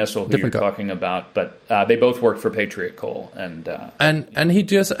Larry Knissel, who you're talking about. But they both worked for Patriot Coal, and he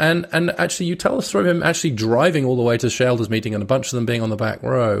just and actually, you tell the story of him actually driving all the way to the shareholders meeting, and a bunch of them being on the back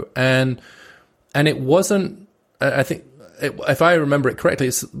row, and it wasn't. I think, if I remember it correctly,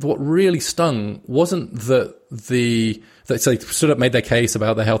 it's what really stung wasn't that so they stood up, made their case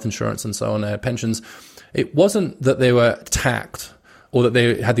about their health insurance and so on, their pensions. It wasn't that they were attacked or that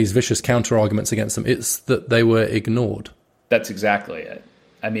they had these vicious counter arguments against them. It's that they were ignored. That's exactly it.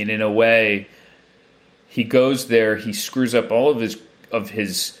 I mean, in a way, he goes there, he screws up all of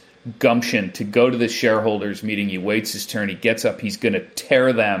his gumption to go to the shareholders meeting. He waits his turn. He gets up. He's going to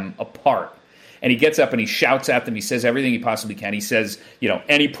tear them apart. And he gets up and he shouts at them. He says everything he possibly can. He says,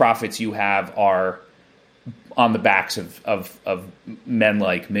 any profits you have are on the backs of men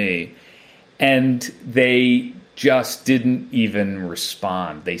like me. And they just didn't even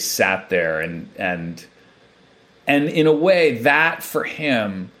respond. They sat there and in a way, that for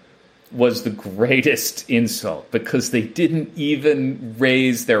him was the greatest insult, because they didn't even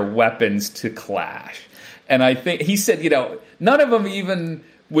raise their weapons to clash. And I think he said, none of them even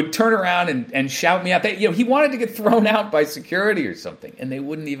would turn around and shout me out. He wanted to get thrown out by security or something, and they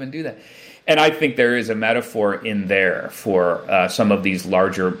wouldn't even do that. And I think there is a metaphor in there for some of these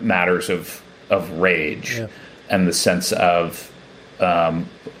larger matters of rage. Yeah. And the sense of,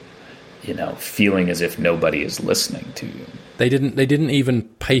 feeling as if nobody is listening to you. They didn't even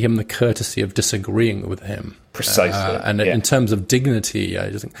pay him the courtesy of disagreeing with him. Precisely. In terms of dignity, I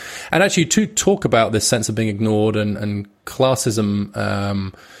just think, and actually to talk about this sense of being ignored and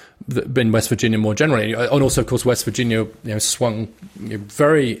classism in West Virginia more generally, and also, of course, West Virginia swung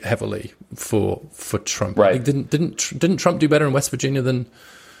very heavily for Trump. Right? Didn't Trump do better in West Virginia than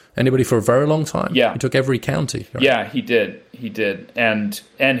anybody for a very long time? Yeah. He took every county. Right? Yeah, he did. And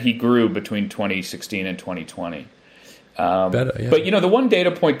he grew between 2016 and 2020. Better, yeah. But, the one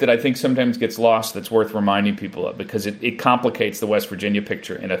data point that I think sometimes gets lost that's worth reminding people of, because it complicates the West Virginia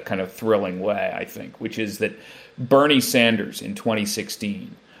picture in a kind of thrilling way, I think, which is that Bernie Sanders in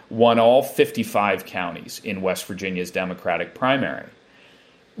 2016 won all 55 counties in West Virginia's Democratic primary.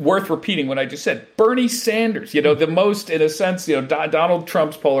 Worth repeating what I just said. Bernie Sanders, the most, in a sense, Donald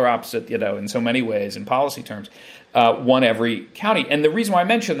Trump's polar opposite, in so many ways in policy terms, won every county. And the reason why I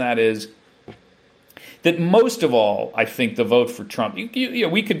mention that is that most of all, I think the vote for Trump,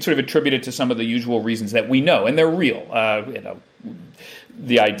 we could sort of attribute it to some of the usual reasons that we know, and they're real.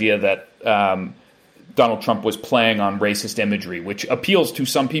 The idea that Donald Trump was playing on racist imagery, which appeals to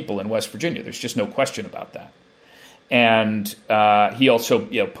some people in West Virginia. There's just no question about that. And he also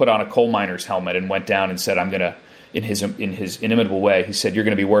put on a coal miner's helmet and went down and said, I'm going to, in his inimitable way, he said, you're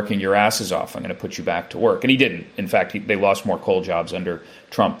going to be working your asses off. I'm going to put you back to work. And he didn't. In fact, they lost more coal jobs under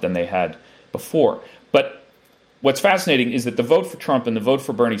Trump than they had before. But what's fascinating is that the vote for Trump and the vote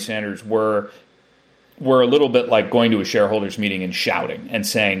for Bernie Sanders were a little bit like going to a shareholders meeting and shouting and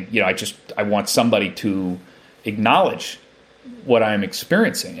saying, I want somebody to acknowledge what I'm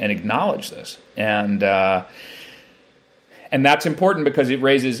experiencing and acknowledge this. And that's important because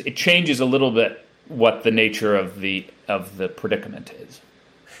it changes a little bit what the nature of the predicament is.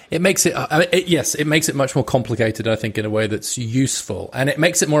 It makes it, it makes it much more complicated, I think, in a way that's useful. And it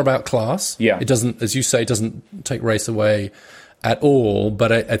makes it more about class. Yeah. It doesn't, as you say, it doesn't take race away at all.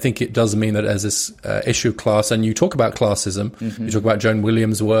 But I think it does mean that as this issue of class, and you talk about classism, you talk about Joan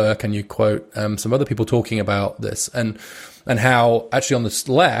Williams' work, and you quote some other people talking about this, and how actually on the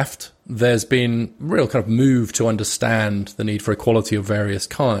left, there's been real kind of move to understand the need for equality of various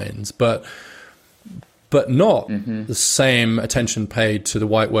kinds, but not the same attention paid to the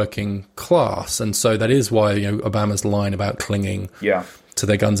white working class. And so that is why Obama's line about clinging to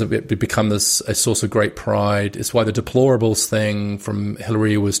their guns, it become a source of great pride. It's why the deplorables thing from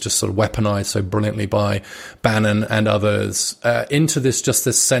Hillary was just sort of weaponized so brilliantly by Bannon and others into this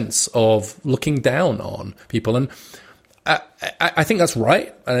sense of looking down on people. And I think that's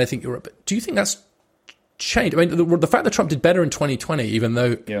right, and I think you're right. But do you think that's changed? I mean, the fact that Trump did better in 2020, even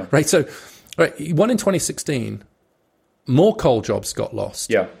though right, so he won in 2016, more coal jobs got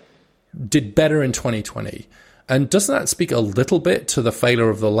lost. Yeah, did better in 2020, and doesn't that speak a little bit to the failure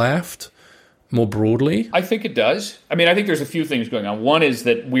of the left more broadly? I think it does. I mean, I think there's a few things going on. One is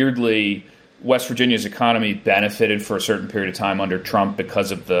that weirdly, West Virginia's economy benefited for a certain period of time under Trump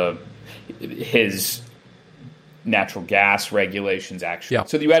because of his natural gas regulations, actually. Yeah.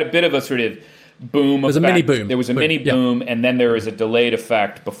 So you had a bit of a sort of boom. There was a mini boom. There was a mini boom, and then there was a delayed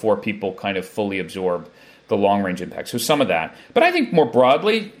effect before people kind of fully absorb the long-range impact. So some of that. But I think more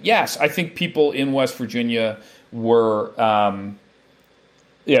broadly, yes, I think people in West Virginia were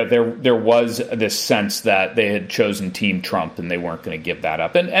yeah, there was this sense that they had chosen Team Trump and they weren't going to give that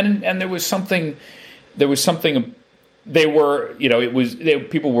up, and there was something they were,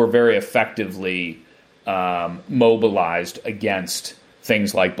 people were very effectively mobilized against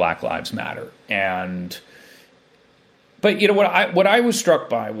things like Black Lives Matter, but what I was struck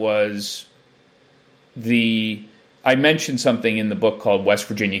by was I mentioned something in the book called West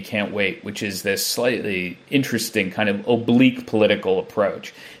Virginia Can't Wait, which is this slightly interesting kind of oblique political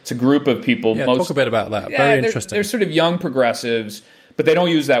approach. It's a group of people. Yeah, talk a bit about that. Very interesting. They're sort of young progressives, but they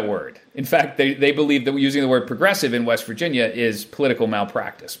don't use that word. In fact, they believe that using the word progressive in West Virginia is political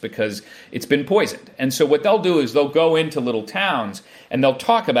malpractice because it's been poisoned. And so what they'll do is they'll go into little towns and they'll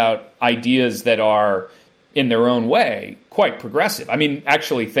talk about ideas that are, in their own way, quite progressive. I mean,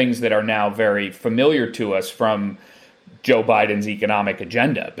 actually things that are now very familiar to us from Joe Biden's economic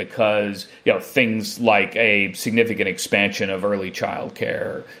agenda, because things like a significant expansion of early child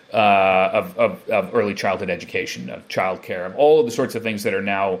care, of early childhood education, of child care, of all of the sorts of things that are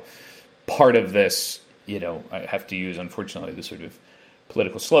now part of this. I have to use, unfortunately, the sort of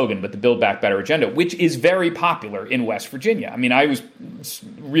political slogan, but the Build Back Better agenda, which is very popular in West Virginia. I mean, I was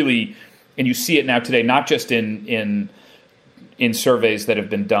really, and you see it now today, not just in surveys that have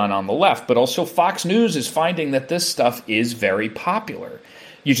been done on the left, but also Fox News is finding that this stuff is very popular.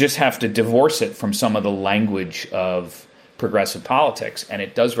 You just have to divorce it from some of the language of progressive politics, and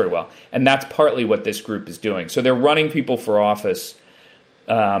it does very well. And that's partly what this group is doing. So they're running people for office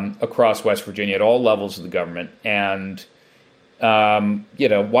across West Virginia at all levels of the government, and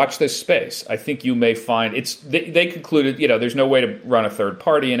watch this space. I think you may find they concluded, there's no way to run a third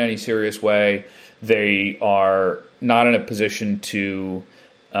party in any serious way. They are not in a position to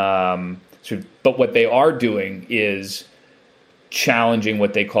but what they are doing is challenging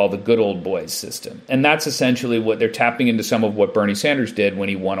what they call the good old boys system. And that's essentially what they're tapping into, some of what Bernie Sanders did when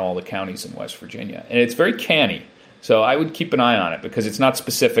he won all the counties in West Virginia. And it's very canny. So I would keep an eye on it because it's not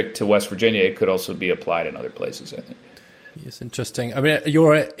specific to West Virginia. It could also be applied in other places, I think. It's interesting. I mean,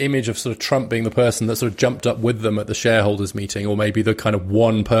 your image of sort of Trump being the person that sort of jumped up with them at the shareholders meeting, or maybe the kind of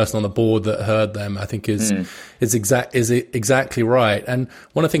one person on the board that heard them, I think is exactly right. And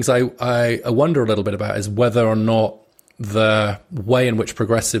one of the things I wonder a little bit about is whether or not the way in which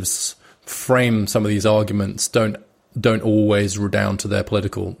progressives frame some of these arguments don't always redound to their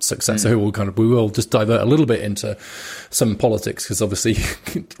political success. So we will just divert a little bit into some politics, because obviously you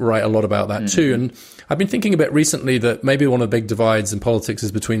can write a lot about that too. And I've been thinking a bit recently that maybe one of the big divides in politics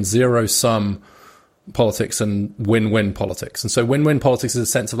is between zero-sum politics and win-win politics. And so win-win politics is a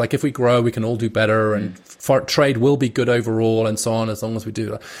sense of like, if we grow, we can all do better, and trade will be good overall, and so on, as long as we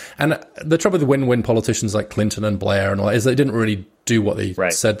do that. And the trouble with the win-win politicians like Clinton and Blair and all that is they didn't really do what they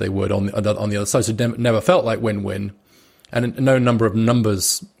said they would on the other side. So it never felt like win-win. And no number of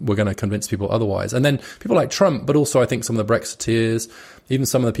numbers were going to convince people otherwise. And then people like Trump, but also I think some of the Brexiteers, even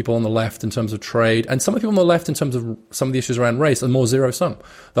some of the people on the left in terms of trade, and some of the people on the left in terms of some of the issues around race are more zero-sum.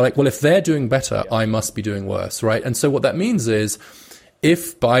 They're like, well, if they're doing better, I must be doing worse, right? And so what that means is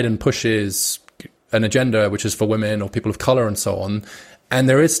if Biden pushes an agenda which is for women or people of color and so on, and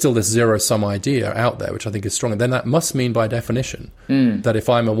there is still this zero-sum idea out there, which I think is strong, then that must mean by definition that if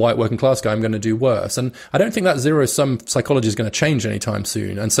I'm a white working class guy, I'm going to do worse. And I don't think that zero-sum psychology is going to change anytime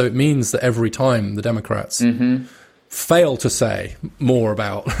soon. And so it means that every time the Democrats fail to say more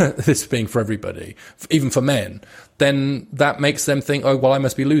about this being for everybody, even for men, then that makes them think, oh, well, I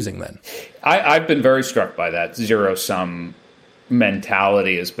must be losing then. I've been very struck by that zero-sum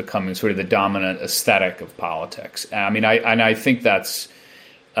mentality as becoming sort of the dominant aesthetic of politics. I mean, I think that's,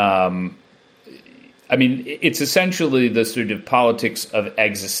 it's essentially the sort of politics of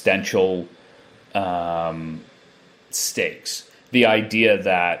existential stakes. The idea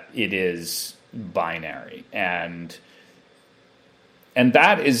that it is binary, and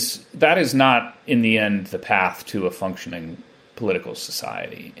that is not in the end the path to a functioning political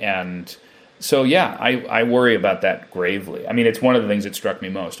society. And so, yeah, I worry about that gravely. I mean, it's one of the things that struck me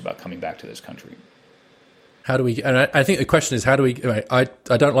most about coming back to this country. How do we, and I think the question is, how do we, I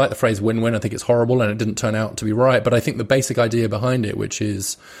don't like the phrase win-win. I think it's horrible and it didn't turn out to be right. But I think the basic idea behind it, which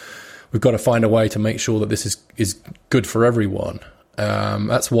is we've got to find a way to make sure that this is good for everyone.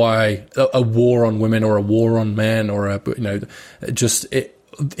 That's why a war on women or a war on men or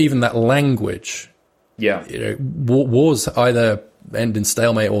even that language. Yeah. Wars either end in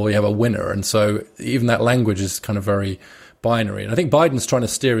stalemate or you have a winner. And so even that language is kind of very binary. And I think Biden's trying to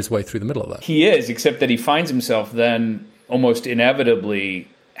steer his way through the middle of that. He is, except that he finds himself then almost inevitably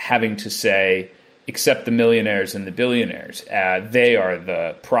having to say except the millionaires and the billionaires. They are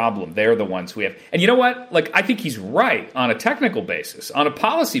the problem. They're the ones we have. And you know what? Like, I think he's right on a technical basis. On a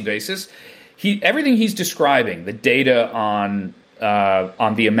policy basis, everything he's describing, the data on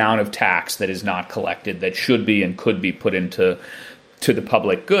the amount of tax that is not collected, that should be and could be put into the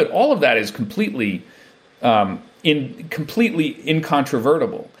public good, all of that is completely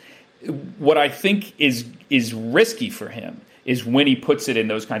incontrovertible. What I think is risky for him is when he puts it in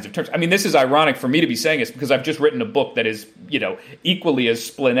those kinds of terms. I mean, this is ironic for me to be saying this because I've just written a book that is, equally as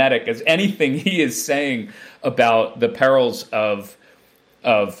splenetic as anything he is saying about the perils of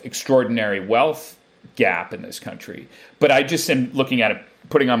extraordinary wealth gap in this country. But I just am looking at it,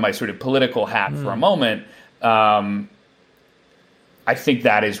 putting on my sort of political hat for a moment. I think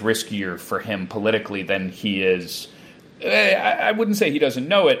that is riskier for him politically than he is. I wouldn't say he doesn't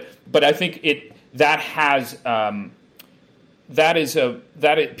know it, but I think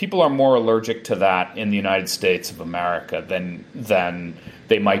people are more allergic to that in the United States of America than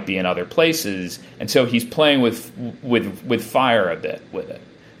they might be in other places, and so he's playing with fire a bit with it.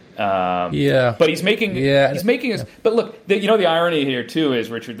 But he's making us. But look, the irony here too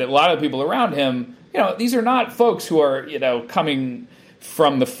is, Richard, that a lot of people around him, these are not folks who are coming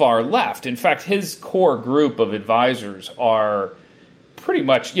from the far left. In fact, his core group of advisors are pretty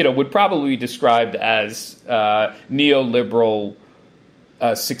much, would probably be described as neoliberal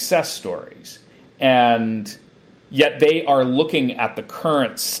success stories. And yet they are looking at the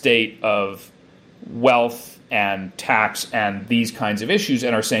current state of wealth and tax and these kinds of issues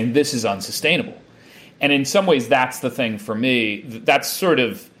and are saying this is unsustainable. And in some ways, that's the thing for me. That's sort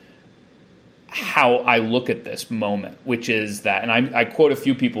of how I look at this moment, which is that, and I quote a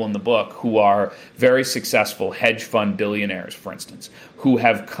few people in the book who are very successful hedge fund billionaires, for instance, who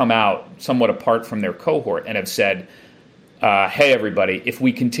have come out somewhat apart from their cohort and have said, hey, everybody, if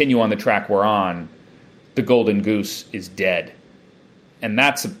we continue on the track we're on, the golden goose is dead. And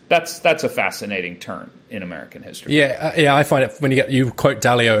that's a fascinating turn in American history. Yeah, I find it when you quote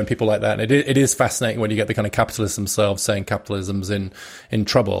Dalio and people like that. It is fascinating when you get the kind of capitalists themselves saying capitalism's in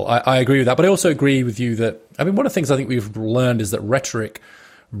trouble. I agree with that, but I also agree with you that one of the things I think we've learned is that rhetoric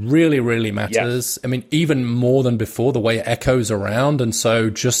really, really matters. Yes. I mean, even more than before, the way it echoes around, and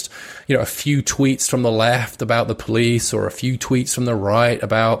so just a few tweets from the left about the police, or a few tweets from the right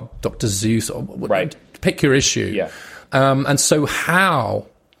about Dr. Seuss, or right. Pick your issue. Yeah. And so how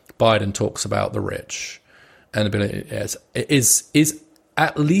Biden talks about the rich and the billionaires is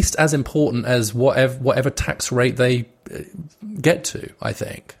at least as important as whatever tax rate they get to, I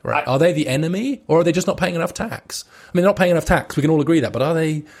think. Right? Are they the enemy, or are they just not paying enough tax? I mean, they're not paying enough tax. We can all agree that. But are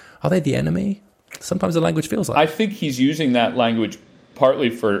they the enemy? Sometimes the language feels like I think he's using that language partly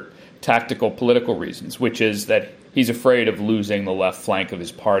for tactical political reasons, which is that he's afraid of losing the left flank of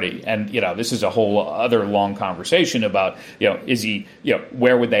his party. And, this is a whole other long conversation about, is he,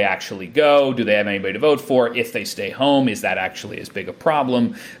 where would they actually go? Do they have anybody to vote for? If they stay home, is that actually as big a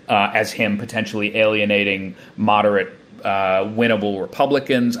problem as him potentially alienating moderate, winnable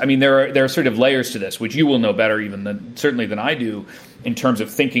Republicans? I mean, there are sort of layers to this, which you will know better certainly than I do, in terms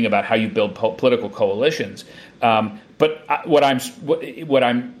of thinking about how you build political coalitions. But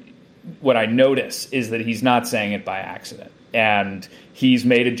what I notice is that he's not saying it by accident, and he's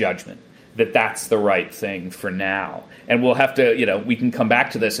made a judgment that that's the right thing for now. And we'll have to, we can come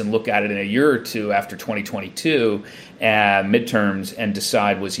back to this and look at it in a year or two after 2022 and midterms and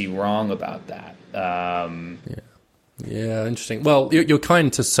decide, was he wrong about that? Yeah, interesting. Well, you're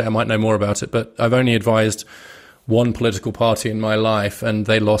kind to say I might know more about it, but I've only advised one political party in my life, and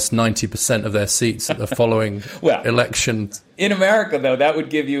they lost 90% of their seats at the following election. In America, though, that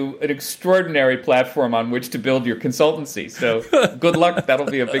would give you an extraordinary platform on which to build your consultancy. So good luck. That'll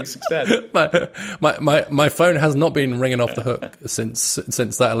be a big success. My phone has not been ringing off the hook since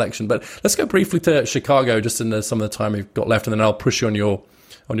that election. But let's go briefly to Chicago, just in some of the time we've got left, and then I'll push you on your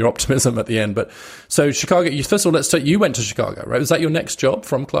optimism at the end. But so Chicago, first of all, you went to Chicago, right? Was that your next job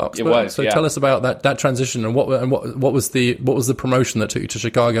from Clarksburg? It was. So tell us about that transition, and what was the promotion that took you to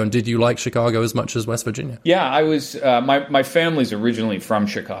Chicago, and did you like Chicago as much as West Virginia? Yeah, I was. My family's originally from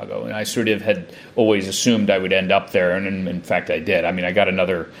Chicago, and I sort of had always assumed I would end up there, and in fact I did. I mean, I got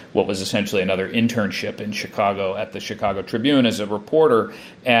what was essentially another internship in Chicago at the Chicago Tribune as a reporter,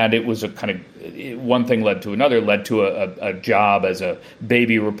 and it was a kind of one thing led to another, led to a job as a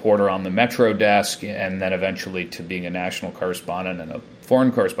baby reporter on the Metro desk, and then eventually to being a national correspondent and a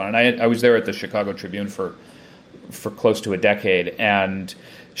foreign correspondent. I was there at the Chicago Tribune for close to a decade, and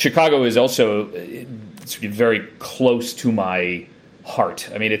Chicago is also very close to my heart.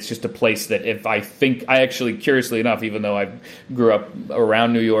 I mean, it's just a place that I actually, curiously enough, even though I grew up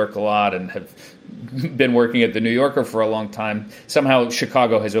around New York a lot and have been working at the New Yorker for a long time, somehow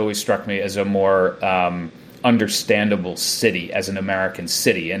Chicago has always struck me as a more understandable city, as an American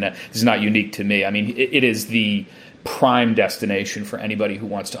city. And it's not unique to me. I mean, it is the prime destination for anybody who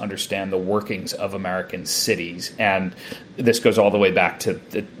wants to understand the workings of American cities. And this goes all the way back to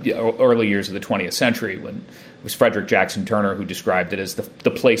the early years of the 20th century, when it was Frederick Jackson Turner who described it as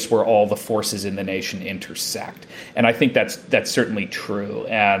the place where all the forces in the nation intersect. And I think that's certainly true.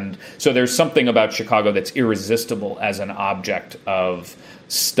 And so there's something about Chicago that's irresistible as an object of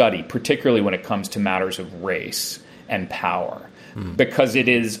study, particularly when it comes to matters of race and power. Because it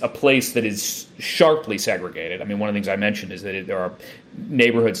is a place that is sharply segregated. I mean, one of the things I mentioned is that there are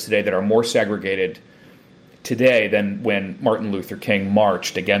neighborhoods today that are more segregated today than when Martin Luther King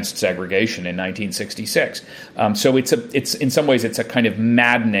marched against segregation in 1966. So it's in some ways it's a kind of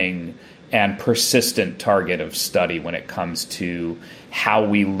maddening and persistent target of study when it comes to how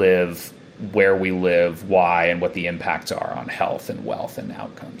we live, where we live, why, and what the impacts are on health and wealth and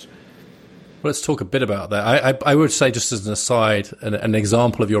outcomes. Well, let's talk a bit about that. I would say, just as an aside, an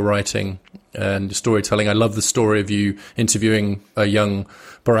example of your writing and storytelling, I love the story of you interviewing a young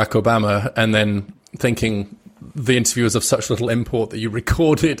Barack Obama and then thinking the interview was of such little import that you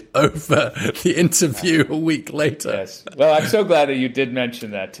recorded over the interview a week later. Yes. Well, I'm so glad that you did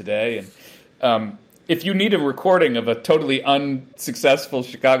mention that today. And if you need a recording of a totally unsuccessful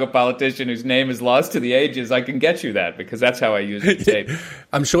Chicago politician whose name is lost to the ages, I can get you that, because that's how I use the tape.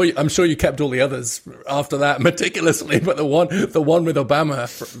 I'm sure you kept all the others after that meticulously, but the one with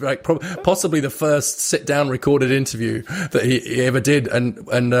Obama, like possibly the first sit down recorded interview that he ever did,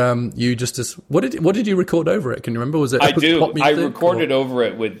 and you just what did you record over it? Can you remember? Was it? I do. Pop music, I recorded over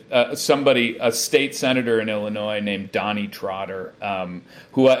it with a state senator in Illinois named Donnie Trotter,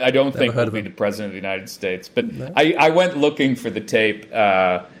 who I don't think will be the president of the United States. But no. I went looking for the tape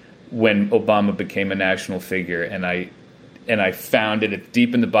when Obama became a national figure, and I found it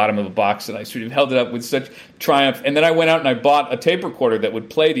deep in the bottom of a box, and I sort of held it up with such triumph. And then I went out and I bought a tape recorder that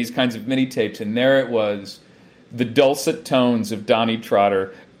would play these kinds of mini tapes, and there it was, the dulcet tones of Donnie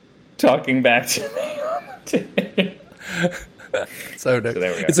Trotter talking back to me on the tape. So there we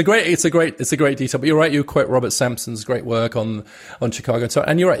go. It's a great detail. But you're right. You quote Robert Sampson's great work on Chicago,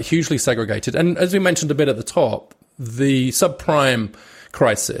 and you're right. Hugely segregated. And as we mentioned a bit at the top, the subprime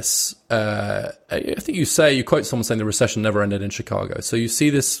crisis. I think you quote someone saying the recession never ended in Chicago. So you see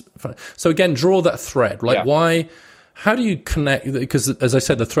this. So again, draw that thread. Like why? How do you connect? Because as I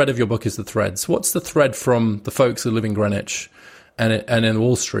said, the thread of your book is the threads. What's the thread from the folks who live in Greenwich and in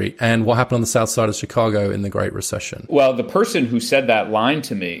Wall Street, and what happened on the south side of Chicago in the Great Recession? Well, the person who said that line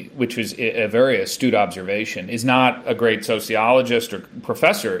to me, which was a very astute observation, is not a great sociologist or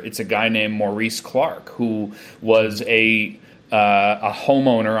professor. It's a guy named Maurice Clark, who was a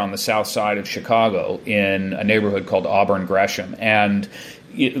homeowner on the south side of Chicago in a neighborhood called Auburn Gresham. And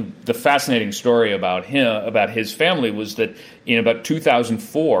the fascinating story about his family, was that in about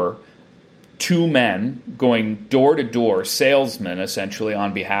 2004, two men going door-to-door, salesmen essentially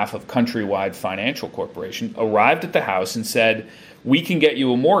on behalf of Countrywide Financial Corporation, arrived at the house and said, "We can get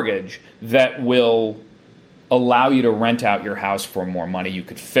you a mortgage that will allow you to rent out your house for more money. You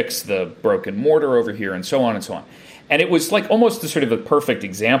could fix the broken mortar over here," and so on and so on. And it was like almost the sort of a perfect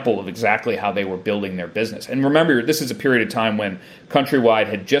example of exactly how they were building their business. And remember, this is a period of time when Countrywide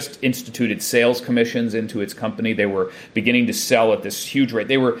had just instituted sales commissions into its company. They were beginning to sell at this huge rate.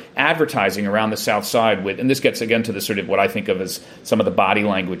 They were advertising around the South Side with, and this gets again to the sort of what I think of as some of the body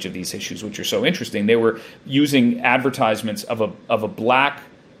language of these issues, which are so interesting. They were using advertisements of a black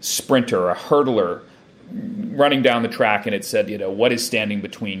sprinter, a hurdler, running down the track, and it said, "What is standing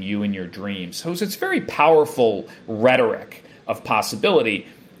between you and your dreams?" So it's very powerful rhetoric of possibility,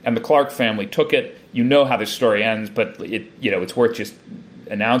 and the Clark family took it. You know how this story ends, but it's worth just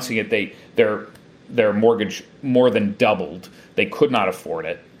announcing it. Their mortgage more than doubled. They could not afford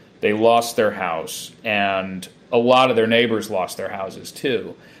it. They lost their house, and a lot of their neighbors lost their houses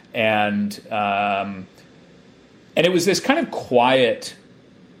too. And it was this kind of quiet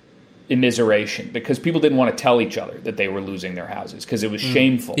immiseration, because people didn't want to tell each other that they were losing their houses because it was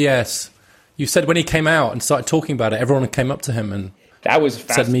shameful. Yes. You said when he came out and started talking about it, everyone came up to him and that was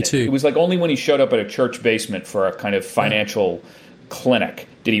said, "Me too." It was like only when he showed up at a church basement for a kind of financial clinic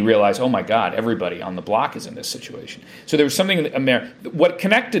did he realize, oh my God, everybody on the block is in this situation. So there was something what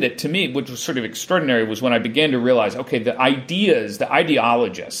connected it to me, which was sort of extraordinary, was when I began to realize, okay, the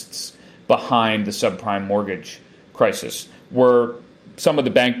ideologists behind the subprime mortgage crisis were some of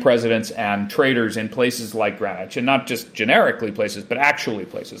the bank presidents and traders in places like Greenwich, and not just generically places, but actually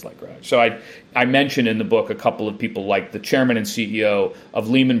places like Greenwich. So I mentioned in the book a couple of people like the chairman and CEO of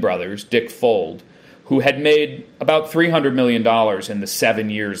Lehman Brothers, Dick Fuld, who had made about $300 million in the 7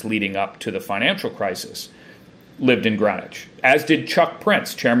 years leading up to the financial crisis, lived in Greenwich, as did Chuck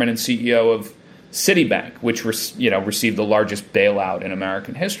Prince, chairman and CEO of Citibank, which received the largest bailout in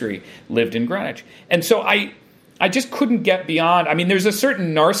American history, lived in Greenwich. And so I just couldn't get beyond. I mean, there's a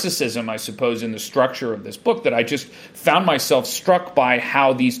certain narcissism, I suppose, in the structure of this book that I just found myself struck by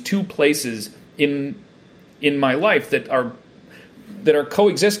how these two places in my life that are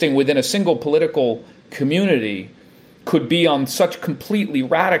coexisting within a single political community could be on such completely,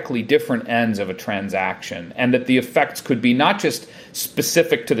 radically different ends of a transaction, and that the effects could be not just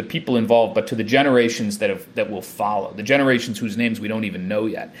specific to the people involved, but to the generations that will follow, the generations whose names we don't even know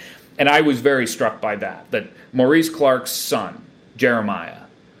yet. And I was very struck by that Maurice Clark's son, Jeremiah,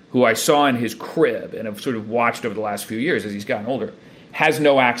 who I saw in his crib and have sort of watched over the last few years as he's gotten older, has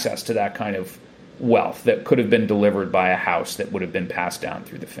no access to that kind of wealth that could have been delivered by a house that would have been passed down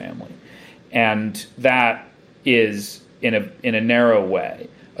through the family. And that is, in a narrow way,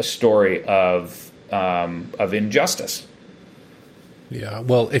 a story of injustice. Yeah,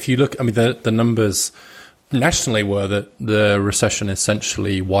 well, if you look, I mean, the numbers nationally were that the recession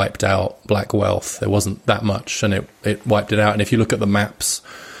essentially wiped out black wealth. There wasn't that much, and it wiped it out. And if you look at the maps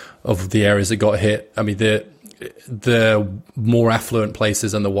of the areas that got hit, I mean, the more affluent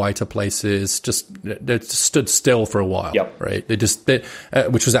places and the whiter places they stood still for a while. Yep. Right?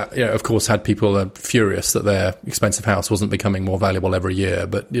 Which was, of course, had people furious that their expensive house wasn't becoming more valuable every year.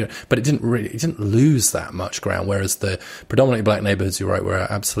 But it didn't lose that much ground. Whereas the predominantly black neighborhoods, you're right, were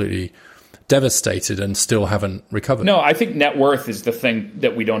absolutely devastated and still haven't recovered. No, I think net worth is the thing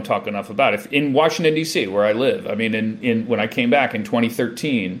that we don't talk enough about. If in Washington D.C., where I live, I mean, in when I came back in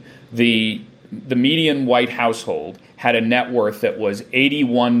 2013, the median white household had a net worth that was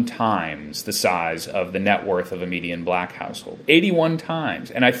 81 times the size of the net worth of a median black household. 81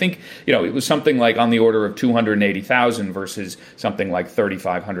 times. And I think, it was something like on the order of $280,000 versus something like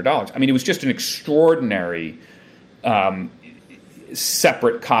 $3,500. I mean, it was just an extraordinary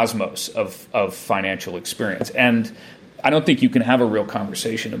separate cosmos of financial experience. And I don't think you can have a real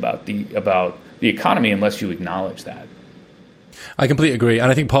conversation about the economy unless you acknowledge that. I completely agree. And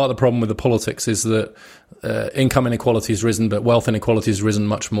I think part of the problem with the politics is that income inequality has risen, but wealth inequality has risen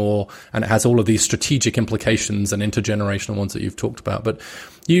much more. And it has all of these strategic implications and intergenerational ones that you've talked about. But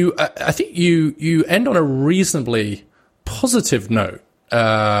I think you end on a reasonably positive note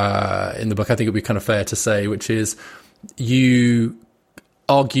in the book. I think it would be kind of fair to say, which is you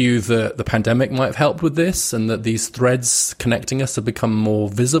argue that the pandemic might have helped with this and that these threads connecting us have become more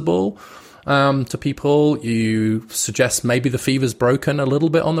visible to people. You suggest maybe the fever's broken a little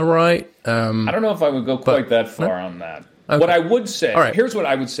bit on the right. I don't know if I would go quite that far on that. Okay. What I would say, here's what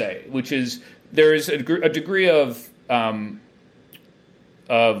I would say, which is there is a degree of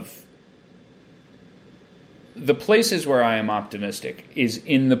the places where I am optimistic is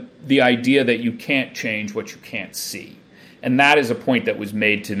in the idea that you can't change what you can't see. And that is a point that was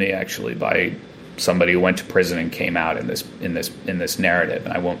made to me actually by somebody who went to prison and came out in this narrative,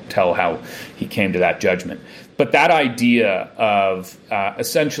 and I won't tell how he came to that judgment. But that idea of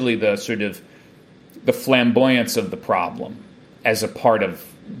essentially the sort of the flamboyance of the problem as a part of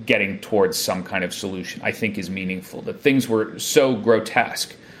getting towards some kind of solution, I think is meaningful. That things were so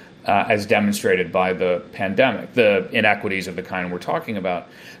grotesque, as demonstrated by the pandemic, the inequities of the kind we're talking about,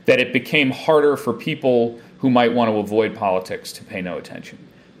 that it became harder for people who might want to avoid politics to pay no attention.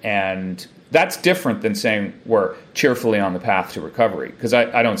 And that's different than saying we're cheerfully on the path to recovery, because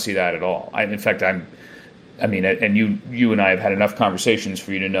I don't see that at all. In fact, and you and I have had enough conversations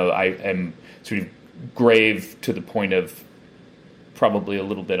for you to know I am sort of grave to the point of probably a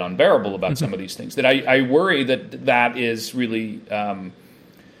little bit unbearable about some of these things. That I worry that is really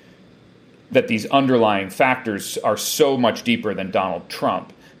that these underlying factors are so much deeper than Donald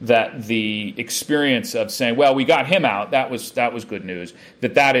Trump, that the experience of saying, well, we got him out, that was good news,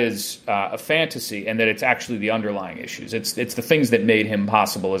 that is a fantasy, and that it's actually the underlying issues. It's the things that made him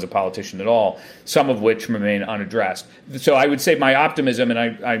possible as a politician at all, some of which remain unaddressed. So I would say my optimism,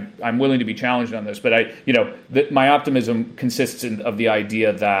 and I'm willing to be challenged on this, but my optimism consists of the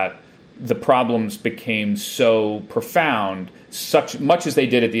idea that the problems became so profound, such much as they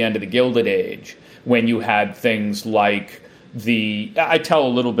did at the end of the Gilded Age, when you had things like I tell a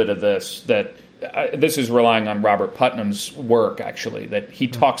little bit of this, that this is relying on Robert Putnam's work, actually, that he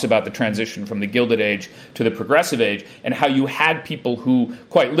talks about the transition from the Gilded Age to the Progressive Age, and how you had people who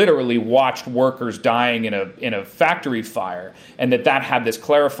quite literally watched workers dying in a factory fire, and that had this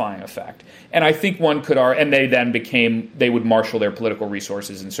clarifying effect. And I think one could argue, and they would marshal their political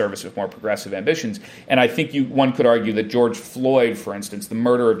resources in service of more progressive ambitions. And I think one could argue that George Floyd, for instance, the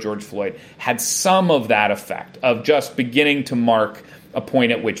murder of George Floyd, had some of that effect of just beginning to mark a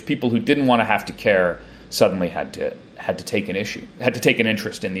point at which people who didn't want to have to care suddenly had to take an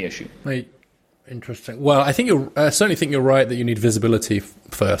interest in the issue. Right. Interesting. Well, I think I certainly think you're right that you need visibility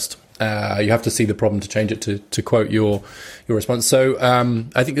first. You have to see the problem to change it. To quote your response. So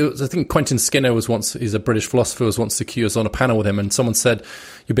I think Quentin Skinner he's a British philosopher, was once accused on a panel with him, and someone said,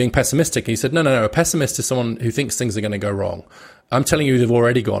 "You're being pessimistic." And he said, "No. A pessimist is someone who thinks things are going to go wrong. I'm telling you, they've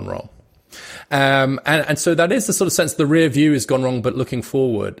already gone wrong." And so that is the sort of sense the rear view has gone wrong, but looking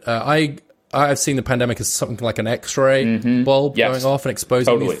forward, I've seen the pandemic as something like an X-ray bulb going off and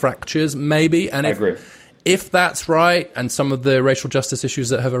exposing these fractures, maybe. And I agree. If that's right, and some of the racial justice issues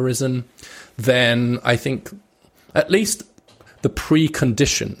that have arisen, then I think at least the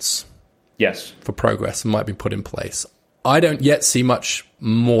preconditions for progress might be put in place. I don't yet see much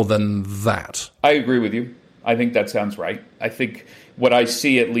more than that. I agree with you. I think that sounds right. I think what I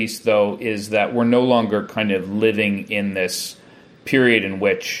see, at least, though, is that we're no longer kind of living in this period in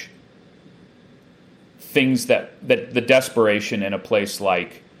which things that the desperation in a place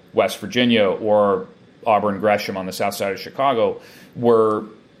like West Virginia or Auburn Gresham on the south side of Chicago were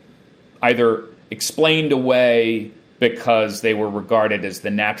either explained away because they were regarded as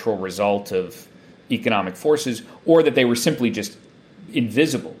the natural result of economic forces, or that they were simply just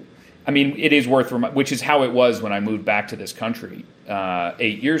invisible. I mean, it is worth which is how it was when I moved back to this country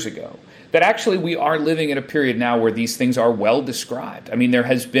 8 years ago, that actually we are living in a period now where these things are well described. I mean, there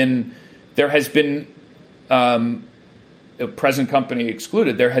has been present company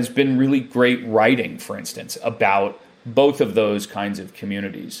excluded, there has been really great writing, for instance, about both of those kinds of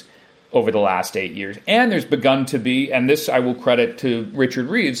communities over the last 8 years. And there's begun to be, and this I will credit to Richard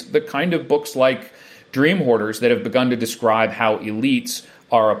Reeves, the kind of books like Dream Hoarders that have begun to describe how elites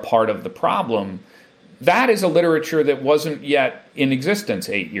are a part of the problem. That is a literature that wasn't yet in existence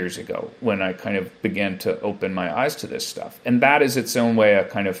 8 years ago when I kind of began to open my eyes to this stuff. And that is its own way a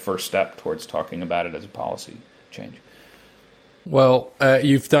kind of first step towards talking about it as a policy change. Well,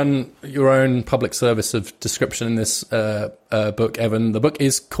 you've done your own public service of description in this book, Evan. The book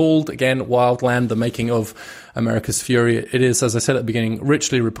is called, again, Wildland, The Making of America's Fury. It is, as I said at the beginning,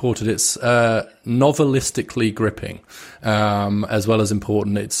 richly reported. It's novelistically gripping, as well as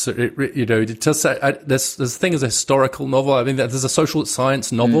important. It does say, there's a thing as a historical novel. I mean, there's a social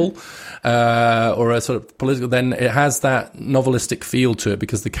science novel, or a sort of political, then it has that novelistic feel to it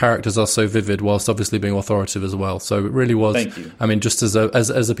because the characters are so vivid whilst obviously being authoritative as well. So it really was, Thank you. I mean, just as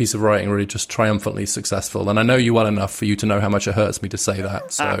a piece of writing, really just triumphantly successful. And I know you well enough for you to know how much it hurts me to say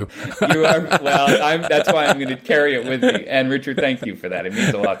that. So you are, well, that's why I'm going to carry it with me. And Richard, thank you for that. It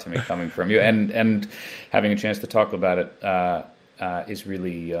means a lot to me coming from you, and having a chance to talk about it is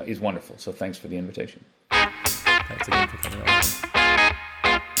really is wonderful. So thanks for the invitation. Thanks again for coming on.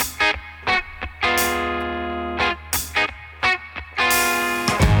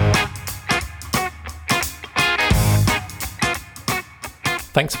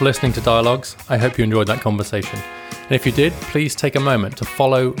 Thanks for listening to Dialogues. I hope you enjoyed that conversation. And if you did, please take a moment to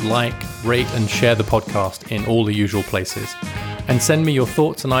follow, like, rate, and share the podcast in all the usual places. And send me your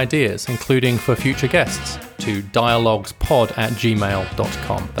thoughts and ideas, including for future guests, to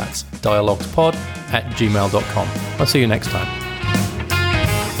dialoguespod@gmail.com. That's dialoguespod@gmail.com. I'll see you next time.